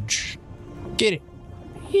damage. Get it.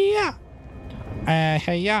 Yeah.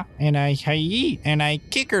 Yeah. And I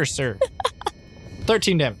kick her, sir.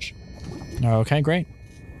 13 damage. Okay, great.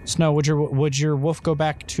 Snow, would your wolf go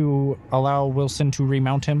back to allow Wilson to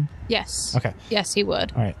remount him? Yes. Okay. Yes, he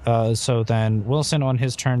would. All right. So then Wilson on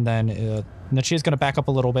his turn then, Nachia's going to back up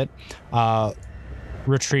a little bit,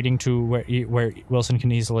 retreating to where Wilson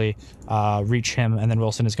can easily reach him, and then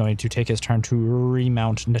Wilson is going to take his turn to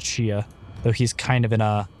remount Nachia, though he's kind of in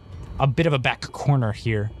a bit of a back corner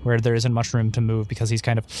here where there isn't much room to move because he's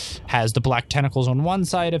kind of has the black tentacles on one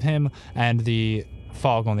side of him and the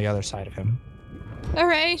fog on the other side of him. All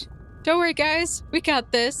right. Don't worry, guys. We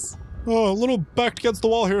got this. Oh, a little backed against the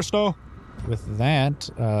wall here, Snow. With that,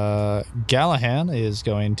 Gallahan is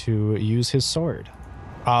going to use his sword,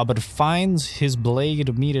 but finds his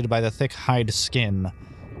blade meated by the thick hide skin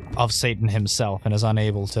of Satan himself and is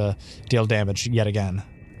unable to deal damage yet again.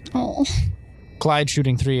 Oh. Clyde,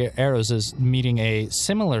 shooting 3 arrows, is meeting a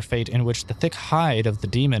similar fate in which the thick hide of the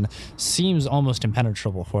demon seems almost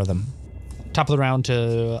impenetrable for them. Top of the round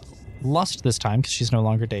to Lust this time, because she's no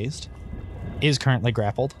longer dazed, is currently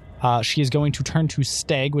grappled. She is going to turn to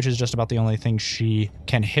Stag, which is just about the only thing she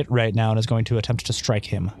can hit right now, and is going to attempt to strike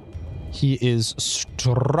him. He is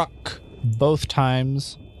struck both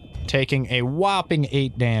times, taking a whopping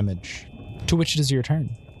 8 damage, to which it is your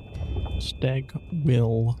turn. Stag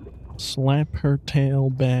will slap her tail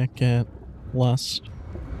back at Lust,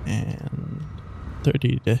 and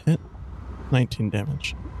 30 to hit, 19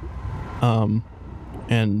 damage.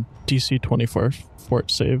 And DC 24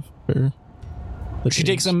 fort save for the She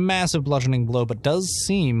takes a massive bludgeoning blow, but does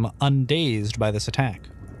seem undazed by this attack.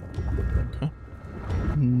 Okay.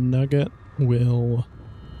 Nugget will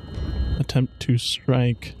attempt to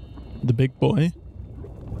strike the big boy.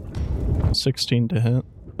 16 to hit.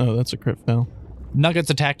 Oh, that's a crit fail. Nugget's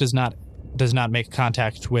attack does not make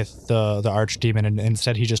contact with the archdemon, and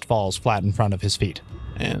instead he just falls flat in front of his feet.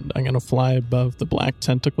 And I'm going to fly above the black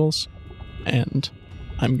tentacles, and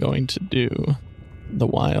I'm going to do the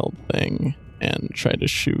wild thing and try to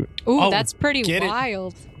shoot. Ooh, Oh, that's pretty get it.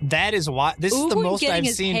 wild. That is why this is the Ooh, most getting I've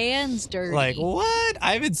his seen. hands dirty. Like, what?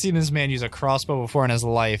 I haven't seen this man use a crossbow before in his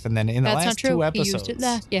life, and then in the That's last not true. 2 He episodes, used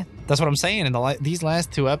it. Yeah. that's what I'm saying. In these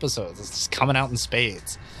last 2 episodes, it's just coming out in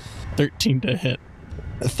spades. 13 to hit.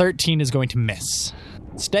 13 is going to miss.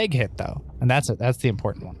 Stag hit though, and that's the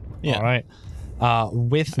important one. Yeah. All right.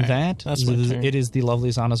 With All right, that, that's my turn. it is the lovely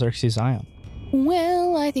Zana Xerxes Zion.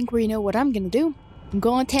 Well, I think we know what I'm gonna do. I'm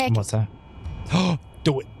gonna attack. What's that?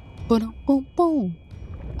 Do it. Boom, boom, boom.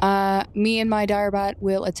 Me and my Direbot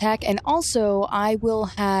will attack, and also I will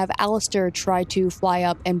have Alistair try to fly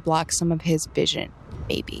up and block some of his vision.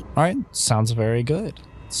 Maybe. All right. Sounds very good.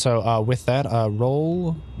 So with that,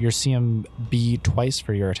 roll your CMB twice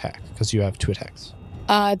for your attack, because you have 2 attacks.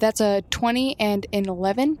 That's a 20 and an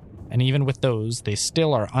 11. And even with those, they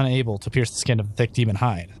still are unable to pierce the skin of the thick demon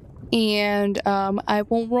hide. And I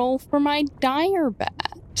will roll for my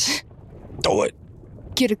Direbat. Do it.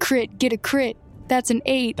 Get a crit. That's an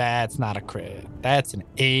 8. That's not a crit. That's an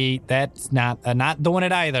 8. That's not doing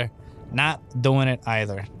it either. Not doing it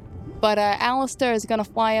either. But Alistair is gonna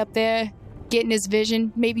fly up there, get in his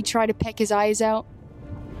vision, maybe try to peck his eyes out.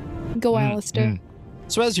 Go, Alistair.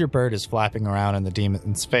 So as your bird is flapping around in the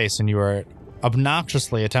demon's face and you are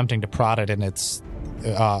obnoxiously attempting to prod it in its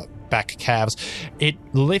back calves, it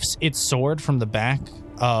lifts its sword from the back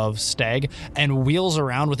of Stag and wheels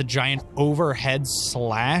around with a giant overhead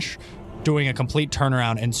slash, doing a complete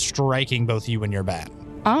turnaround and striking both you and your bat.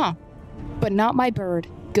 But not my bird.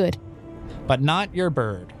 Good. But not your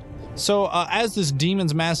bird. So as this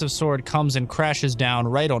demon's massive sword comes and crashes down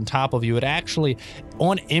right on top of you, it actually,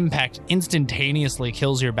 on impact, instantaneously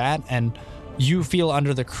kills your bat, and you feel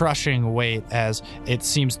under the crushing weight as it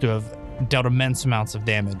seems to have dealt immense amounts of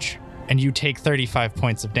damage. And you take 35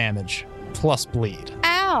 points of damage, plus bleed.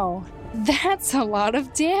 Ow! That's a lot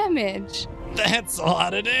of damage. That's a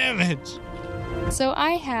lot of damage. So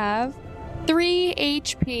I have 3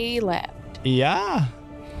 HP left. Yeah.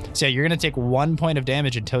 So you're going to take 1 point of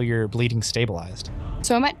damage until you're bleeding stabilized.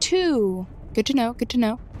 So I'm at 2. Good to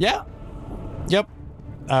know. Yeah. Yep.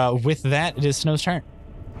 With that, it is Snow's turn.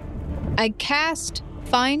 I cast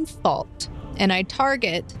Find Fault, and I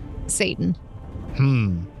target Satan.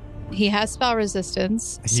 He has spell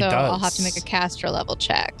resistance, He so I'll does. have to make a caster level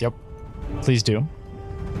check. Yep. Please do.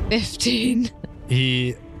 15.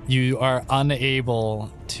 You are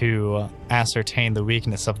unable to ascertain the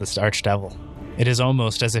weakness of this archdevil. It is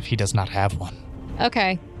almost as if he does not have one.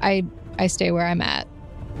 Okay, I stay where I'm at.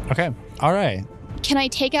 Okay. All right. Can I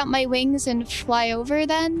take out my wings and fly over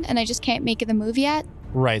then? And I just can't make the move yet?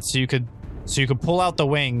 Right. So you could pull out the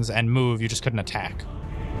wings and move. You just couldn't attack.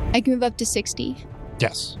 I can move up to 60.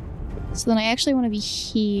 Yes. So then I actually want to be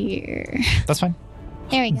here. That's fine.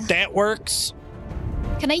 There we go. That works.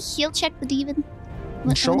 Can I heal check the demon?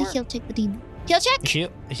 Sure. I want to heal check the demon. Heal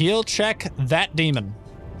check? Heal check that demon.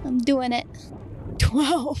 I'm doing it.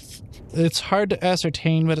 12. It's hard to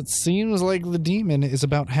ascertain, but it seems like the demon is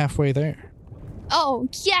about halfway there. Oh,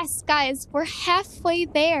 yes, guys. We're halfway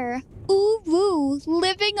there. Ooh, woo.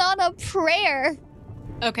 Living on a prayer.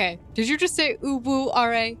 Okay. Did you just say ooh woo,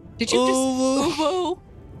 R.A.? Did you just ooh woo?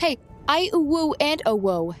 Hey, I woo and a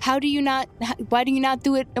whoa. Why do you not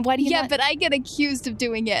do it? Why do you Yeah, not? but I get accused of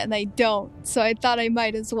doing it, and I don't. So I thought I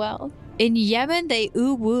might as well. In Yemen, they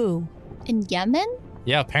ooh woo. In Yemen?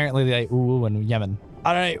 Yeah, apparently they ooh in Yemen.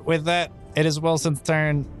 All right, with that, it is Wilson's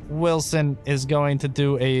turn. Wilson is going to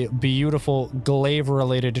do a beautiful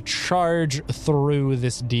glaive-related charge through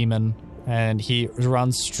this demon, and he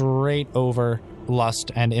runs straight over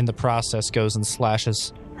Lust, and in the process goes and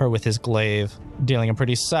slashes her with his glaive, dealing a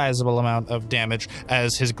pretty sizable amount of damage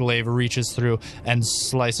as his glaive reaches through and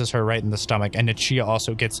slices her right in the stomach, and Nichia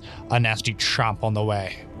also gets a nasty chomp on the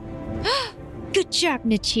way. Good job,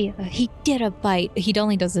 Nichia. He did a bite. He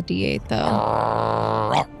only does a D8,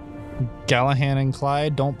 though. Gallahan and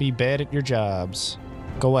Clyde, don't be bad at your jobs.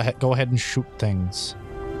 Go ahead and shoot things.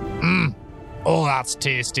 Oh, that's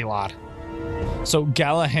tasty, lad. So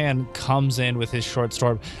Gallahan comes in with his short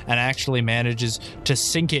sword and actually manages to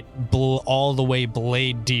sink it all the way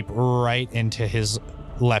blade deep right into his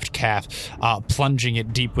left calf, plunging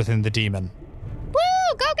it deep within the demon.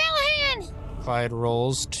 Woo! Go, Gallahan! Clyde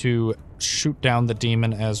rolls to shoot down the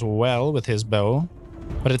demon as well with his bow.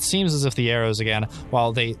 But it seems as if the arrows, again,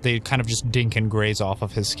 while they kind of just dink and graze off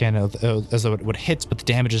of his skin as though it would hit, but the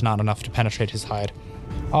damage is not enough to penetrate his hide.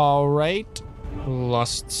 All right.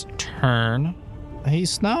 Lust's turn. Hey,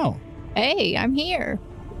 Snow. Hey, I'm here.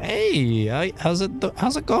 Hey, how's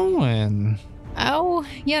it going? Oh,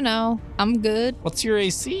 I'm good. What's your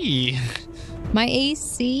AC? My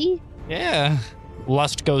AC? Yeah.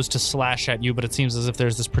 Lust goes to slash at you, but it seems as if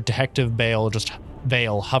there's this protective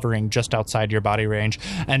veil hovering just outside your body range,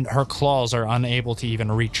 and her claws are unable to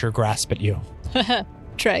even reach or grasp at you.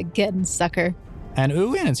 Try again, sucker. And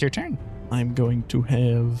Ugin, it's your turn. I'm going to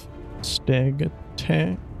have Stag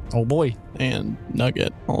attack Oh boy, and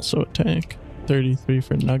Nugget also attack. 33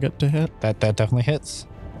 for Nugget to hit. that definitely hits.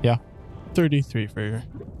 33 for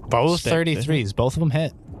Both Stag to 33s, both of them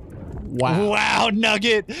hit. Wow,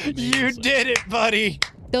 Nugget, you did it, buddy.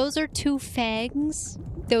 Those are 2 fangs.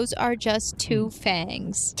 Those are just 2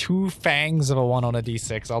 fangs. 2 fangs of a 1 on a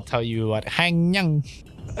d6. I'll tell you what. Hang young.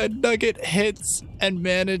 A Nugget hits and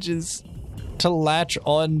manages to latch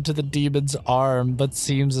on to the demon's arm, but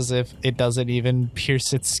seems as if it doesn't even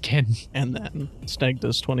pierce its skin. And then Stag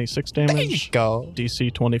does 26 There you damage. go.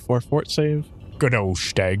 DC 24 fort save. Good old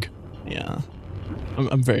Stag. Yeah.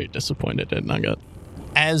 I'm very disappointed in Nugget.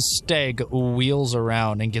 As Steg wheels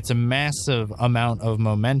around and gets a massive amount of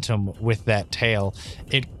momentum with that tail,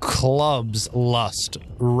 it clubs Lust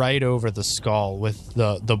right over the skull with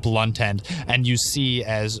the blunt end, and you see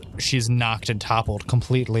as she's knocked and toppled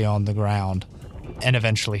completely on the ground and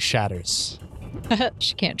eventually shatters.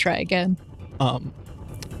 She can't try again.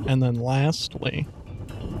 And then lastly,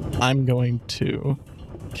 I'm going to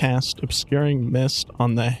cast Obscuring Mist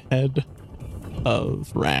on the head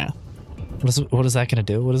of Wrath. What is that going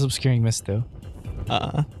to do? What does Obscuring Mist do?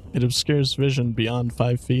 It obscures vision beyond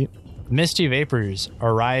 5 feet. Misty vapors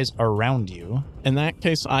arise around you. In that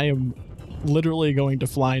case, I am literally going to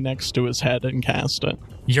fly next to his head and cast it.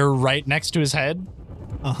 You're right next to his head?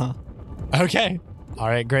 Uh-huh. Okay. All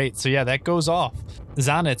right, great. So yeah, that goes off.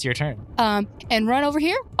 Zana, it's your turn. And run over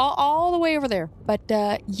here, all the way over there. But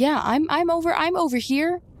yeah, I'm over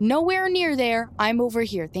here. Nowhere near there. I'm over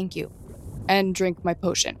here. Thank you. And drink my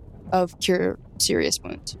potion of cure serious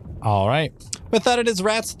wounds. All right. With that, it is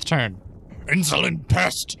Rat's turn. Insolent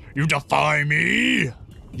pest, you defy me?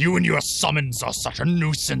 You and your summons are such a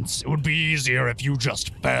nuisance. It would be easier if you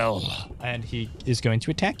just fell. And he is going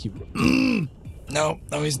to attack you. No,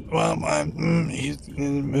 he's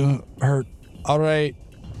hurt. All right.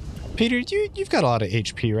 Peter, you've got a lot of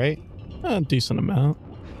HP, right? A decent amount.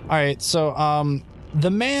 All right. So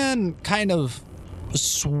the man kind of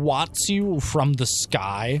swats you from the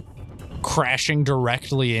sky, crashing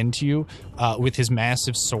directly into you with his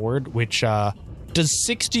massive sword, which does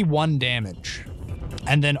 61 damage,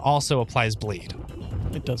 and then also applies bleed.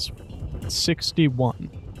 It does 61.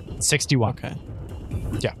 61. Okay.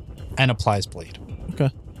 Yeah, and applies bleed.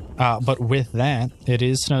 Okay. But with that, it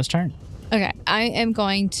is Snow's turn. Okay, I am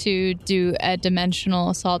going to do a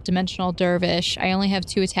dimensional assault, dimensional dervish. I only have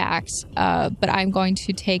 2 attacks, but I'm going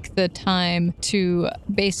to take the time to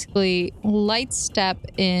basically light step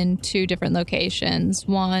in 2 different locations.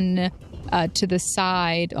 One to the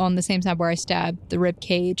side, on the same side where I stabbed the rib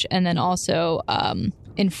cage, and then also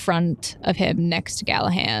in front of him next to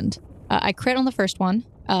Galahad. I crit on the first one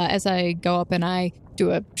as I go up and I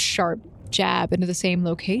do a sharp jab into the same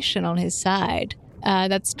location on his side.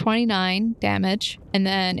 That's 29 damage. And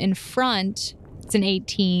then in front, it's an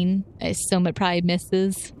 18. I assume it probably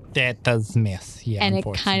misses. That does miss, yeah. And it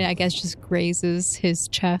kind of, I guess, just grazes his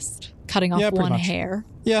chest, cutting off one hair.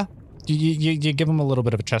 Yeah. You give him a little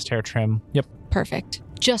bit of a chest hair trim. Yep. Perfect.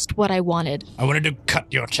 Just what I wanted. I wanted to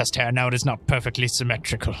cut your chest hair. Now it is not perfectly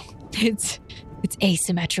symmetrical. It's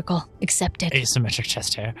asymmetrical. Accept it. Asymmetric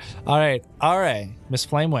chest hair. All right. Miss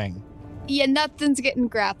Flamewing. Yeah, nothing's getting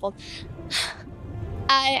grappled.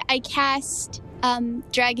 I cast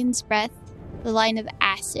Dragon's Breath, the line of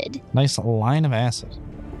acid. Nice line of acid.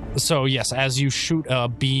 So, yes, as you shoot a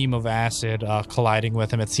beam of acid colliding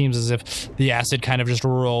with him, it seems as if the acid kind of just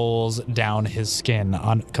rolls down his skin,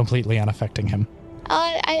 completely unaffecting him.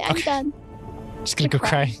 I'm done. Just gonna go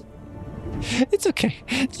cry. It's okay.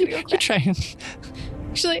 You're trying.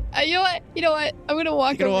 Actually, you know what? I'm gonna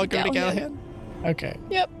walk over to Galahad. Okay.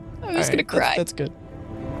 Yep. I'm just gonna cry. That's good.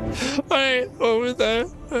 All right, over there.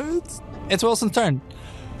 It's Wilson's turn.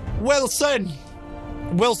 Wilson's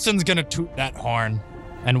gonna toot that horn.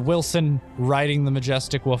 And Wilson, riding the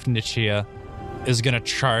majestic Wolf Nichia, is going to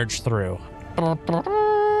charge through.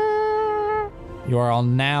 You are all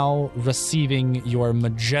now receiving your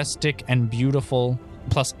majestic and beautiful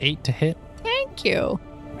 +8 to hit. Thank you.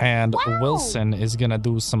 And Wilson is going to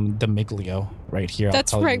do some Demiglio right here.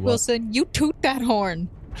 That's right, Wilson. You toot that horn.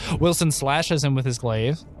 Wilson slashes him with his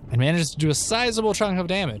glaive and manages to do a sizable chunk of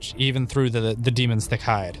damage, even through the demon's thick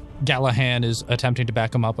hide. Galahad is attempting to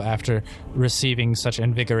back him up after receiving such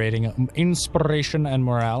invigorating inspiration and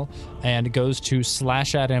morale, and goes to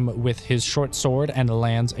slash at him with his short sword and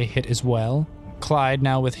lands a hit as well. Clyde,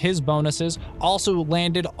 now with his bonuses, also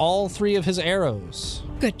landed all 3 of his arrows.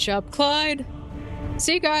 Good job, Clyde.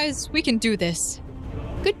 See, guys, we can do this.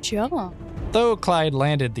 Good job. Though Clyde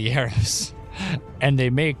landed the arrows and they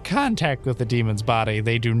make contact with the demon's body,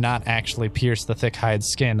 they do not actually pierce the thick hide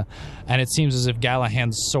skin, and it seems as if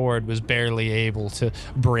Galahad's sword was barely able to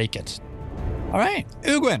break it. All right,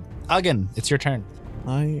 Ugin, it's your turn.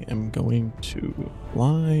 I am going to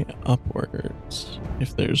fly upwards,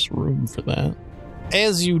 if there's room for that.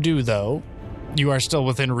 As you do, though, you are still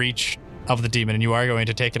within reach of the demon, and you are going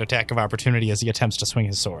to take an attack of opportunity as he attempts to swing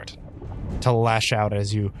his sword to lash out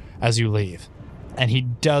as you leave. And he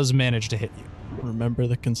does manage to hit you. Remember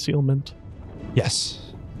the concealment?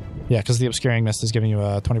 Yes. Yeah, because the obscuring mist is giving you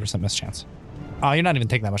a 20% miss chance. You're not even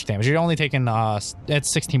taking that much damage. You're only taking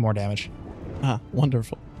it's 16 more damage. Ah,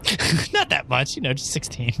 wonderful. Not that much, just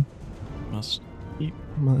 16. Must keep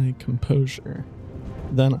my composure.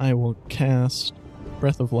 Then I will cast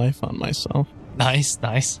Breath of Life on myself. Nice.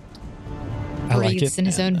 I like Breathes it. in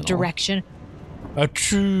his own direction. A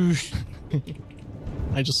true.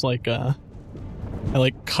 I just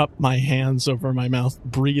I cup my hands over my mouth,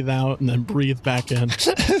 breathe out, and then breathe back in.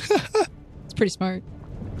 It's pretty smart.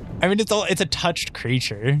 I mean, it's a touched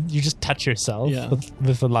creature. You just touch yourself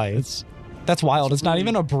with the lights. That's wild. It's not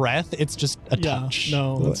even a breath. It's just a touch.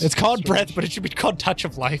 No. It's called breath, but it should be called touch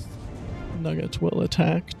of life. Nugget will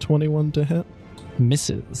attack. 21 to hit.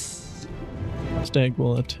 Misses. Stag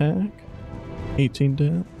will attack. 18 to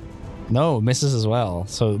hit. No, misses as well.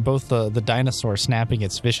 So both the dinosaur snapping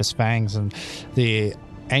its vicious fangs and the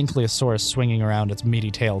Ankylosaurus swinging around its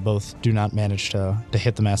meaty tail both do not manage to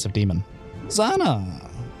hit the massive demon. Zana.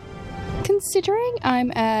 Considering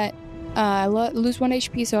I'm at I lose 1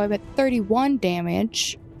 HP, so I'm at 31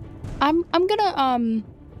 damage. I'm gonna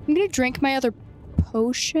drink my other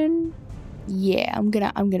potion. Yeah, I'm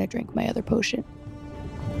gonna drink my other potion.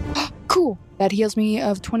 Cool. That heals me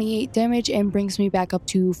of 28 damage and brings me back up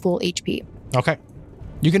to full HP. Okay.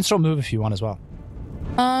 You can still move if you want as well.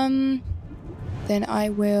 Then I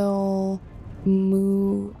will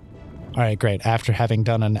move. All right, great. After having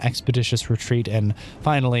done an expeditious retreat and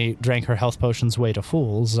finally drank her health potions way to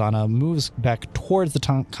full, Zana moves back towards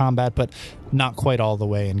the combat, but not quite all the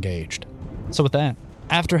way engaged. So with that,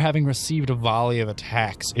 after having received a volley of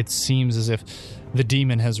attacks, it seems as if the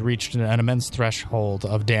demon has reached an immense threshold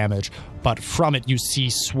of damage, but from it you see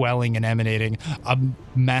swelling and emanating a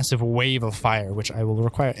massive wave of fire, which I will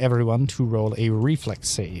require everyone to roll a reflex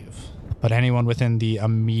save. But anyone within the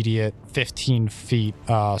immediate 15 feet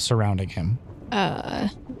surrounding him.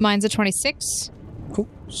 Mine's a 26. Cool.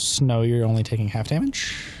 Snow, you're only taking half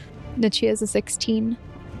damage. Nichia is a 16.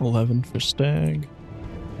 11 for Stag.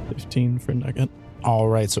 15 for Nugget. All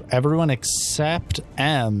right, so everyone except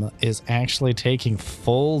M is actually taking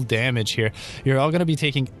full damage here. You're all going to be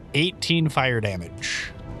taking 18 fire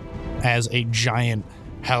damage as a giant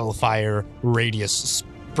hellfire radius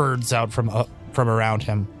spurts out from around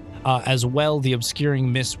him. As well, the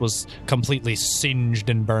obscuring mist was completely singed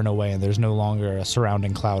and burned away, and there's no longer a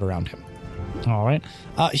surrounding cloud around him. All right.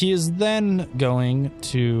 He is then going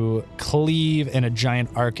to cleave in a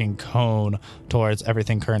giant arcing cone towards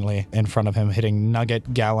everything currently in front of him, hitting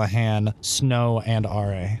Nugget, Gallahan, Snow, and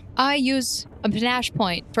RA. I use a panache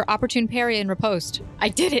point for opportune parry and riposte. I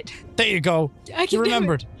did it. There you go. I can You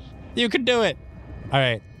remembered. You can do it. All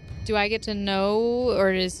right. Do I get to know,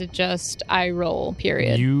 or is it just I roll,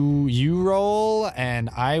 period? You roll,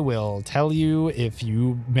 and I will tell you if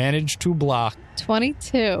you manage to block.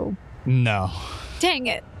 22. No. Dang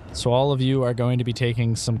it. So all of you are going to be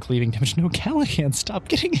taking some cleaving damage. No, Gallahan, stop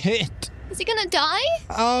getting hit. Is he gonna die?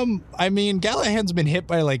 I mean, Gallahan's been hit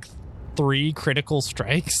by like 3 critical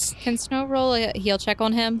strikes. Can Snow roll a heal check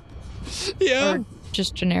on him? Yeah. Or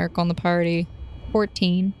just generic on the party?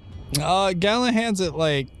 14. Gallahan's at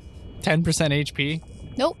like 10% HP.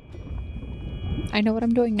 Nope. I know what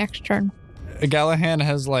I'm doing next turn. Gallahan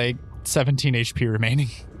has like 17 HP remaining.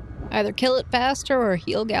 Either kill it faster or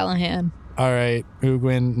heal Gallahan. All right,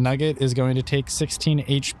 Ugwin, Nugget is going to take 16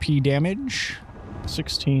 HP damage.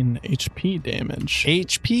 16 HP damage.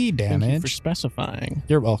 HP damage. Thank you for specifying.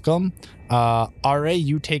 You're welcome. RA,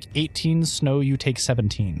 you take 18. Snow, you take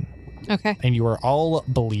 17. Okay. And you are all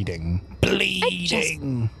bleeding.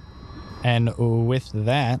 Bleeding! And with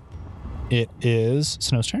that, it is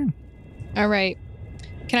Snow's turn. All right.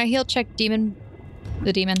 Can I heal check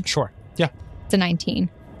the demon? Sure. Yeah. It's a 19.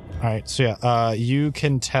 All right. So, yeah, you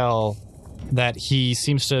can tell that he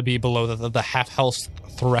seems to be below the half health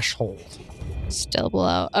threshold. Still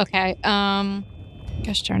below. Okay.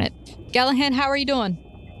 Gosh darn it. Gallahan, how are you doing?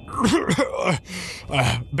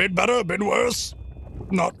 Bit better, bit worse.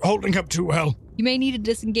 Not holding up too well. You may need to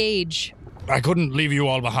disengage. I couldn't leave you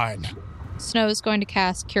all behind. Snow is going to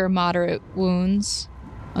cast Cure Moderate Wounds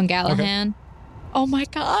on Gallahan. Okay. Oh my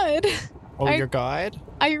god. Oh, your god?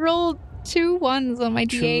 I rolled 2 1s on my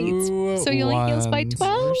D8s. So he only heals by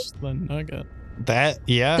 12? Worse than Nugget. That,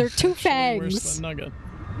 yeah. They're 2 Worse fangs. than Nugget.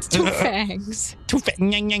 It's 2 fangs. 2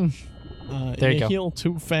 fangs. There you go. Heal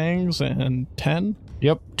 2 fangs and 10?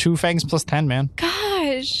 Yep, 2 fangs plus 10, man.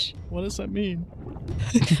 Gosh. What does that mean?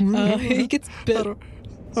 He gets bit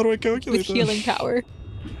How do I calculate with healing power.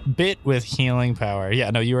 Bit with healing power. Yeah,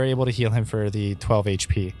 no, you were able to heal him for the 12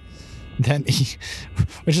 HP. Then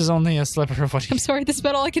which is only a sliver of what he... I'm sorry, this is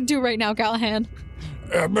about all I can do right now, Gallahan.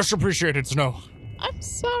 Much appreciated, Snow. I'm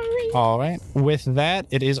sorry. All right. With that,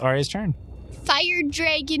 it is Aria's turn. Fire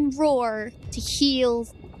Dragon Roar to heal.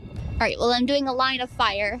 All right, well, I'm doing a line of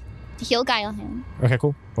fire to heal Gallahan. Okay,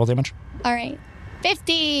 cool. Roll damage. All right.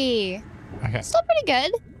 50. Okay. Still pretty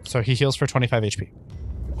good. So he heals for 25 HP.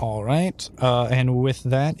 All right. And with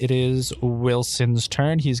that, it is Wilson's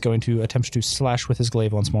turn. He's going to attempt to slash with his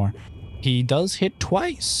glaive once more. He does hit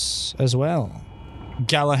twice as well.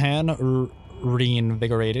 Gallahan,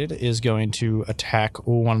 reinvigorated, is going to attack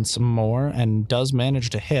once more and does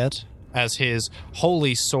manage to hit as his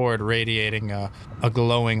holy sword radiating a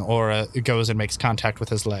glowing aura goes and makes contact with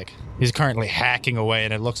his leg. He's currently hacking away,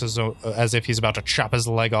 and it looks as if he's about to chop his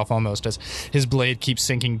leg off almost as his blade keeps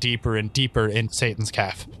sinking deeper and deeper in Satan's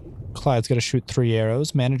calf. Clyde's going to shoot 3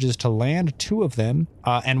 arrows, manages to land 2 of them,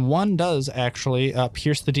 and 1 does actually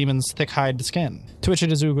pierce the demon's thick hide skin, to which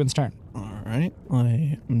it is Ugwin's turn. All right.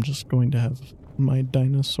 I am just going to have my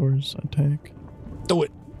dinosaurs attack. Do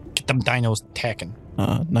it. Get them dinos attacking.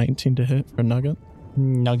 19 to hit for Nugget.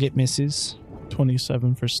 Nugget misses.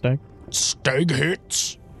 27 for Steg. Steg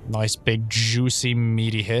hits. Nice big juicy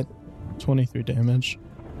meaty hit. 23 damage.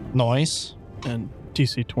 Nice. And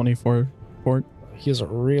DC 24 fort. He has a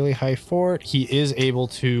really high fort. He is able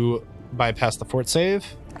to bypass the fort save.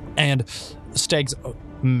 And Steg's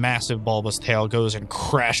massive bulbous tail goes and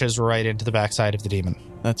crashes right into the backside of the demon.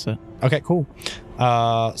 That's it. Okay, cool.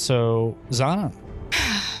 So, Zana.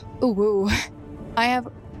 Ooh. I have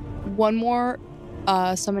one more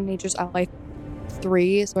Summon Nature's Ally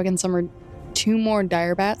 3, so I can summon 2 more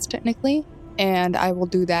Dire Bats, technically. And I will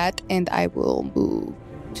do that, and I will move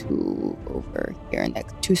to over here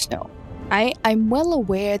next to Snow. I'm well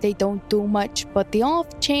aware they don't do much, but the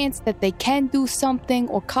off chance that they can do something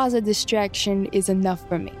or cause a distraction is enough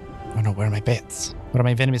for me. Oh no, where are my bits? What are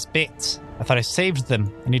my venomous bits? I thought I saved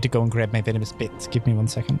them. I need to go and grab my venomous bits. Give me 1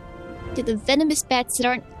 second. To the venomous bats that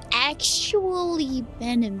aren't actually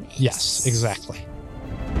venomous. Yes, exactly.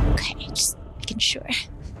 Okay, just making sure.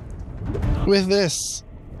 With this,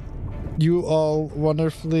 you all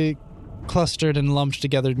wonderfully clustered and lumped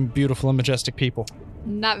together beautiful and majestic people.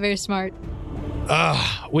 Not very smart.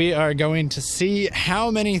 We are going to see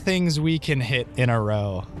how many things we can hit in a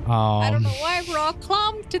row. I don't know why we're all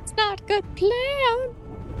clumped. It's not a good plan.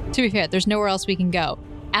 To be fair, there's nowhere else we can go.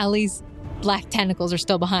 Allie's black tentacles are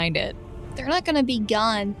still behind it. They're not going to be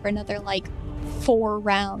gone for another, 4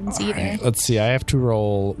 rounds All either. right, let's see. I have to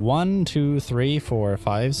roll 1, 2, 3, 4,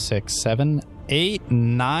 5, 6, 7, 8,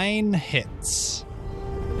 9 hits.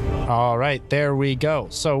 All right, there we go.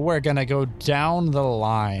 So we're going to go down the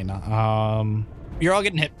line. You're all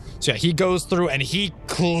getting hit. So yeah, he goes through and he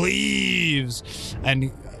cleaves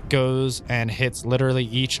and goes and hits literally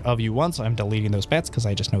each of you once. I'm deleting those bets because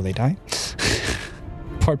I just know they die.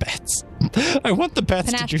 Poor bets. I want the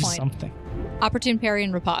bets to Panache do point. something. Opportune parry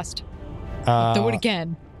and riposte. Do it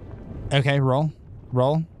again. Okay, roll.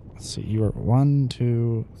 Let's see. You are 1,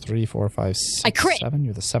 2, 3, 4, 5, 6, I crit. 7.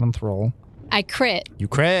 You're the 7th roll. I crit. You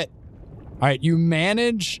crit. All right, you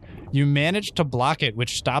manage to block it,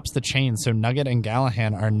 which stops the chain, so Nugget and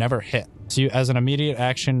Gallahan are never hit. So you, as an immediate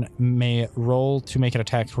action, may roll to make an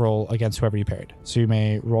attack roll against whoever you parried. So you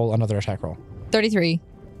may roll another attack roll. 33.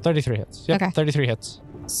 33 hits. Yep, Okay. 33 hits.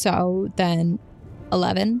 So then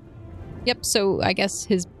 11. Yep, so I guess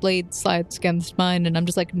his blade slides against mine, and I'm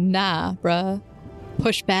just like, nah, bruh.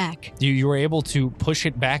 Push back. You were able to push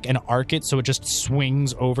it back and arc it so it just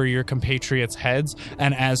swings over your compatriots' heads,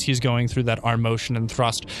 and as he's going through that arm motion and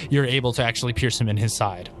thrust, you're able to actually pierce him in his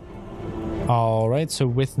side. All right, so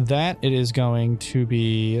with that, it is going to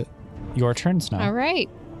be your turns now. All right.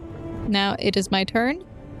 Now it is my turn.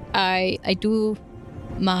 I do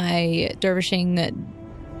my dervishing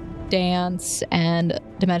dance and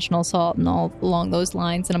dimensional assault and all along those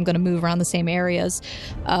lines, and I'm going to move around the same areas.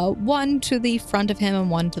 One to the front of him and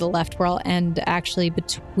one to the left, where I'll end actually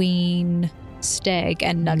between Steg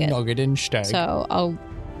and Nugget. Nugget and Steg. So I'll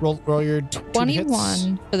roll your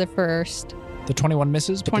 21 for the first, The 21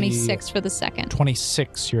 misses. But 26 for the second.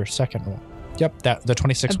 26, your second roll. Yep, the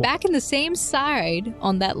 26 I'm will. back in the same side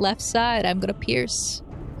on that left side. I'm going to pierce.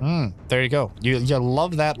 There you go. You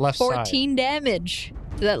love that left 14 damage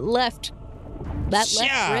to that left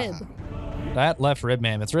rib. That left rib,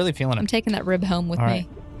 man. It's really feeling I'm it. taking that rib home with All me. right.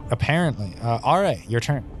 Apparently. All right, your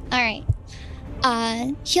turn. All right.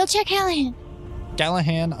 Heal check Callahan.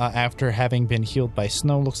 Gallahan, after having been healed by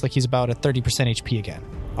Snow, looks like he's about at 30% HP again.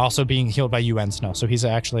 Also being healed by you and Snow, so he's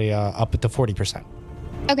actually up at the 40%.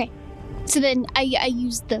 Okay. So then I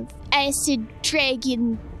use the acid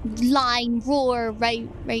dragon line roar, right,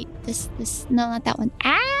 this, no, not that one.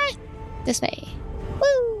 This way.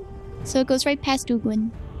 Woo! So it goes right past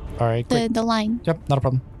Ugwin, All right, great. the line. Yep, not a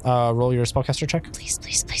problem. Roll your spellcaster check. Please,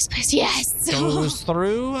 yes! Goes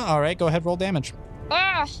through. All right, go ahead, roll damage.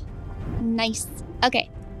 Nice. Okay.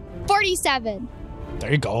 47.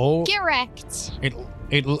 There you go. Get wrecked. It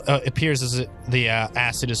appears as if the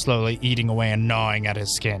acid is slowly eating away and gnawing at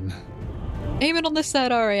his skin. Aim it on this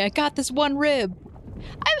side, Ari. I got this one rib.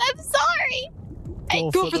 I'm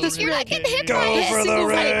sorry. Go for this You're rib. not getting hit Go by it. for the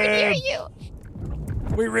It's not even near rib.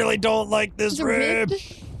 you. We really don't like this There's a rib.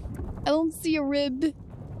 I don't see a rib.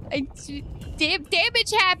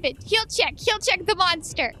 Damage happened. Heal check the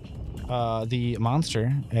monster. The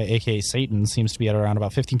monster, aka Satan, seems to be at around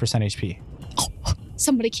about 15% HP.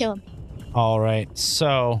 Somebody kill him. All right,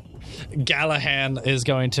 so Gallahan is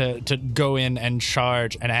going to go in and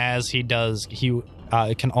charge, and as he does, he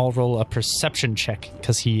can all roll a perception check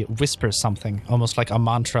because he whispers something, almost like a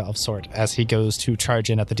mantra of sort, as he goes to charge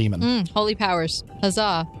in at the demon. Holy powers.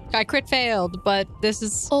 Huzzah. I crit failed, but this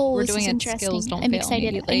is... we're This doing is it. interesting. Skills don't I'm fail excited. I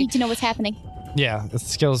immediately. need to know what's happening. Yeah,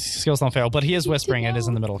 skills don't fail, but he is whispering. It is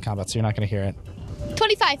in the middle of combat, so you're not going to hear it.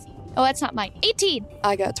 25. Oh, that's not mine. 18.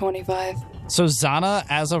 I got 25. So Zana,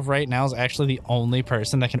 as of right now, is actually the only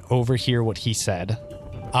person that can overhear what he said.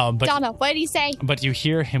 But Donna, what did he say? But you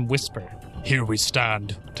hear him whisper, "Here we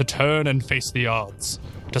stand, to turn and face the odds,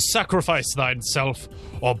 to sacrifice thyself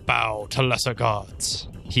or bow to lesser gods."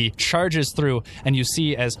 He charges through, and you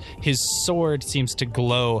see as his sword seems to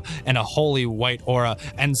glow in a holy white aura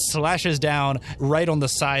and slashes down right on the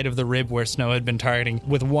side of the rib where Snow had been targeting.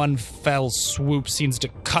 With one fell swoop, seems to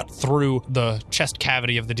cut through the chest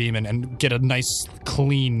cavity of the demon and get a nice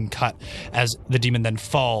clean cut as the demon then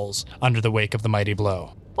falls under the wake of the mighty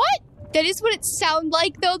blow. What? That is what it sounded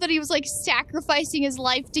like, though, that he was like sacrificing his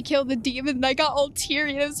life to kill the demon, and I got all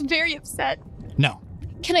teary and I was very upset. No.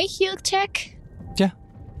 Can I heal check? Yeah.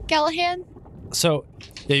 Gallahan? So,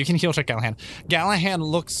 yeah, you can heal check Gallahan. Gallahan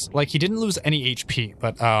looks like he didn't lose any HP,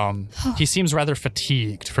 but he seems rather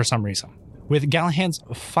fatigued for some reason. With Galahad's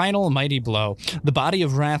final mighty blow, the body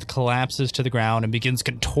of Wrath collapses to the ground and begins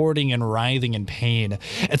contorting and writhing in pain.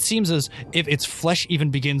 It seems as if its flesh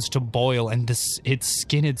even begins to boil, and its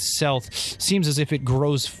skin itself seems as if it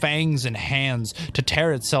grows fangs and hands to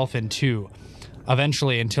tear itself in two,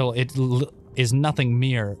 eventually until it is nothing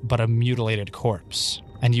mere but a mutilated corpse.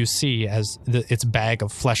 And you see as its bag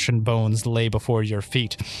of flesh and bones lay before your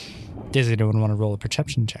feet. Does anyone want to roll a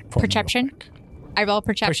perception check for Perception? me? I roll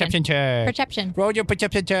perception. Perception check. Perception. Roll your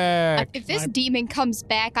perception check. If this demon comes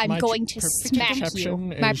back, I'm going to smack you.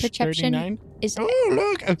 My perception 39. is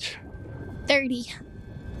Oh, look. 30.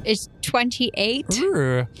 28.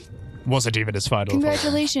 Wasn't even his final.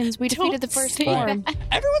 Congratulations, we defeated the first form.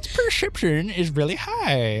 Everyone's perception is really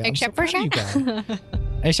high. Except for Shanna.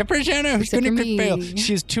 Except for Shanna, who's Except going for to fail. me.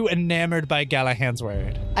 She's too enamored by Galahad's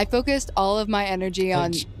word. I focused all of my energy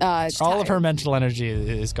on All of her mental energy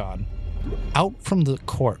is gone. Out from the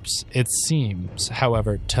corpse, it seems,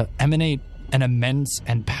 however, to emanate an immense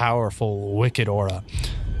and powerful wicked aura,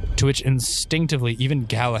 to which instinctively even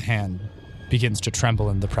Galahad begins to tremble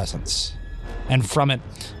in the presence. And from it,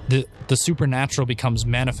 the supernatural becomes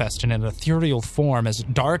manifest in an ethereal form as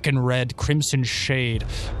dark and red crimson shade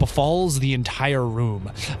befalls the entire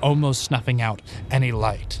room, almost snuffing out any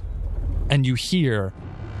light. And you hear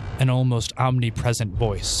an almost omnipresent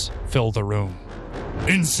voice fill the room.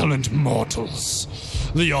 Insolent mortals!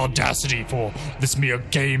 The audacity for this mere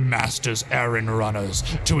game master's errand runners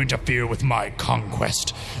to interfere with my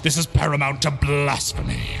conquest. This is paramount to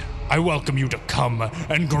blasphemy. I welcome you to come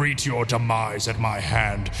and greet your demise at my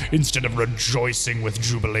hand, instead of rejoicing with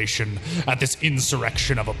jubilation at this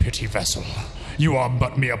insurrection of a pity vessel. You are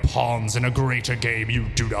but mere pawns in a greater game you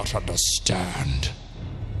do not understand.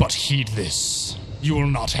 But heed this. You will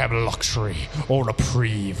not have luxury or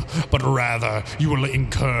reprieve, but rather you will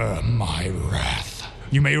incur my wrath.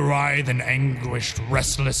 You may writhe in anguished,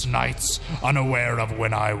 restless nights, unaware of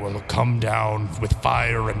when I will come down with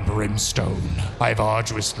fire and brimstone. I've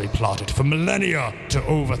arduously plotted for millennia to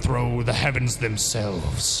overthrow the heavens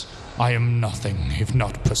themselves. I am nothing if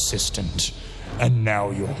not persistent, and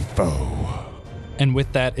now your foe. And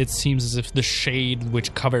with that, it seems as if the shade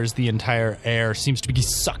which covers the entire air seems to be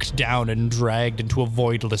sucked down and dragged into a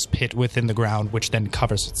voidless pit within the ground, which then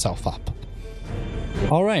covers itself up.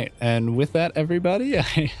 All right, and with that, everybody, I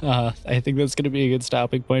think that's going to be a good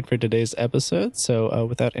stopping point for today's episode. So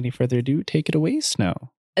without any further ado, take it away,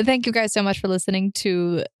 Snow. Thank you guys so much for listening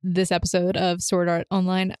to this episode of Sword Art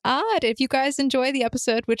Online Odd. If you guys enjoyed the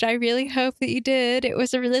episode, which I really hope that you did, it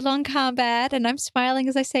was a really long combat, and I'm smiling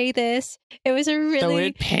as I say this. It was a really... So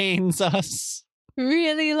it pains us.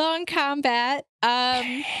 Really long combat.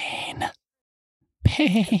 Pain.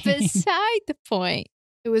 Beside the point.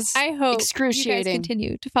 It was I hope you guys excruciating.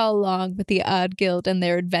 continue to follow along with the Odd Guild and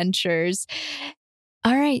their adventures.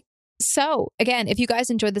 All right. So, again, if you guys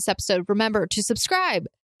enjoyed this episode, remember to subscribe.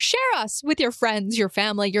 Share us with your friends, your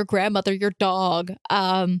family, your grandmother, your dog,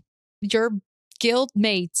 your guild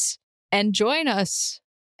mates, and join us.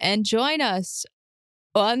 And join us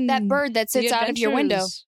on That bird that sits the out of your window.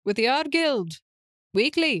 adventures with the Odd Guild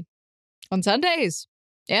weekly on Sundays.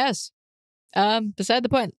 Yes. Beside the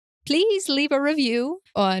point. Please leave a review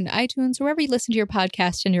on iTunes, wherever you listen to your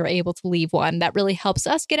podcast and you're able to leave one. That really helps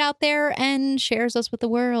us get out there and shares us with the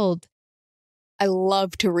world. I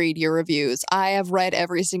love to read your reviews. I have read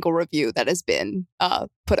every single review that has been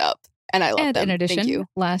put up, and I love And them. in addition, Thank you.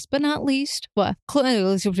 last but not least,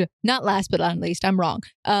 not last but not least, I'm wrong.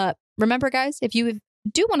 Remember, guys, if you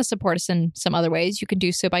do want to support us in some other ways, you can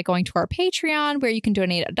do so by going to our Patreon, where you can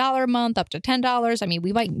donate $1 a month up to $10. I mean,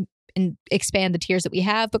 we might expand the tiers that we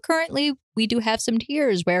have, but currently we do have some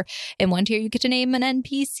tiers where in one tier you get to name an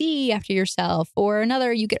NPC after yourself, or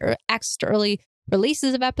another you get access to early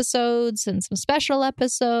releases of episodes and some special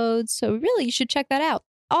episodes. So really, you should check that out.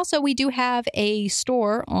 Also, we do have a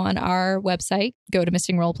store on our website. Go to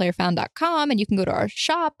missingroleplayerfound.com and you can go to our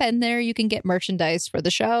shop, and there you can get merchandise for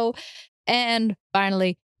the show. And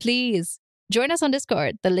finally, please join us on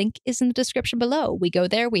Discord. The link is in the description below. We go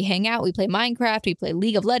there, we hang out, we play Minecraft, we play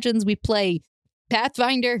League of Legends, we play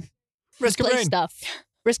Pathfinder, Risk of play Brain. stuff.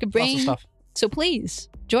 Risk of Lots of Brain. stuff. So please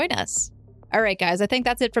join us. All right, guys, I think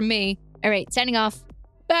that's it from me. All right, signing off.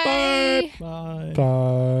 Bye. Bye.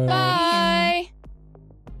 Bye. Bye.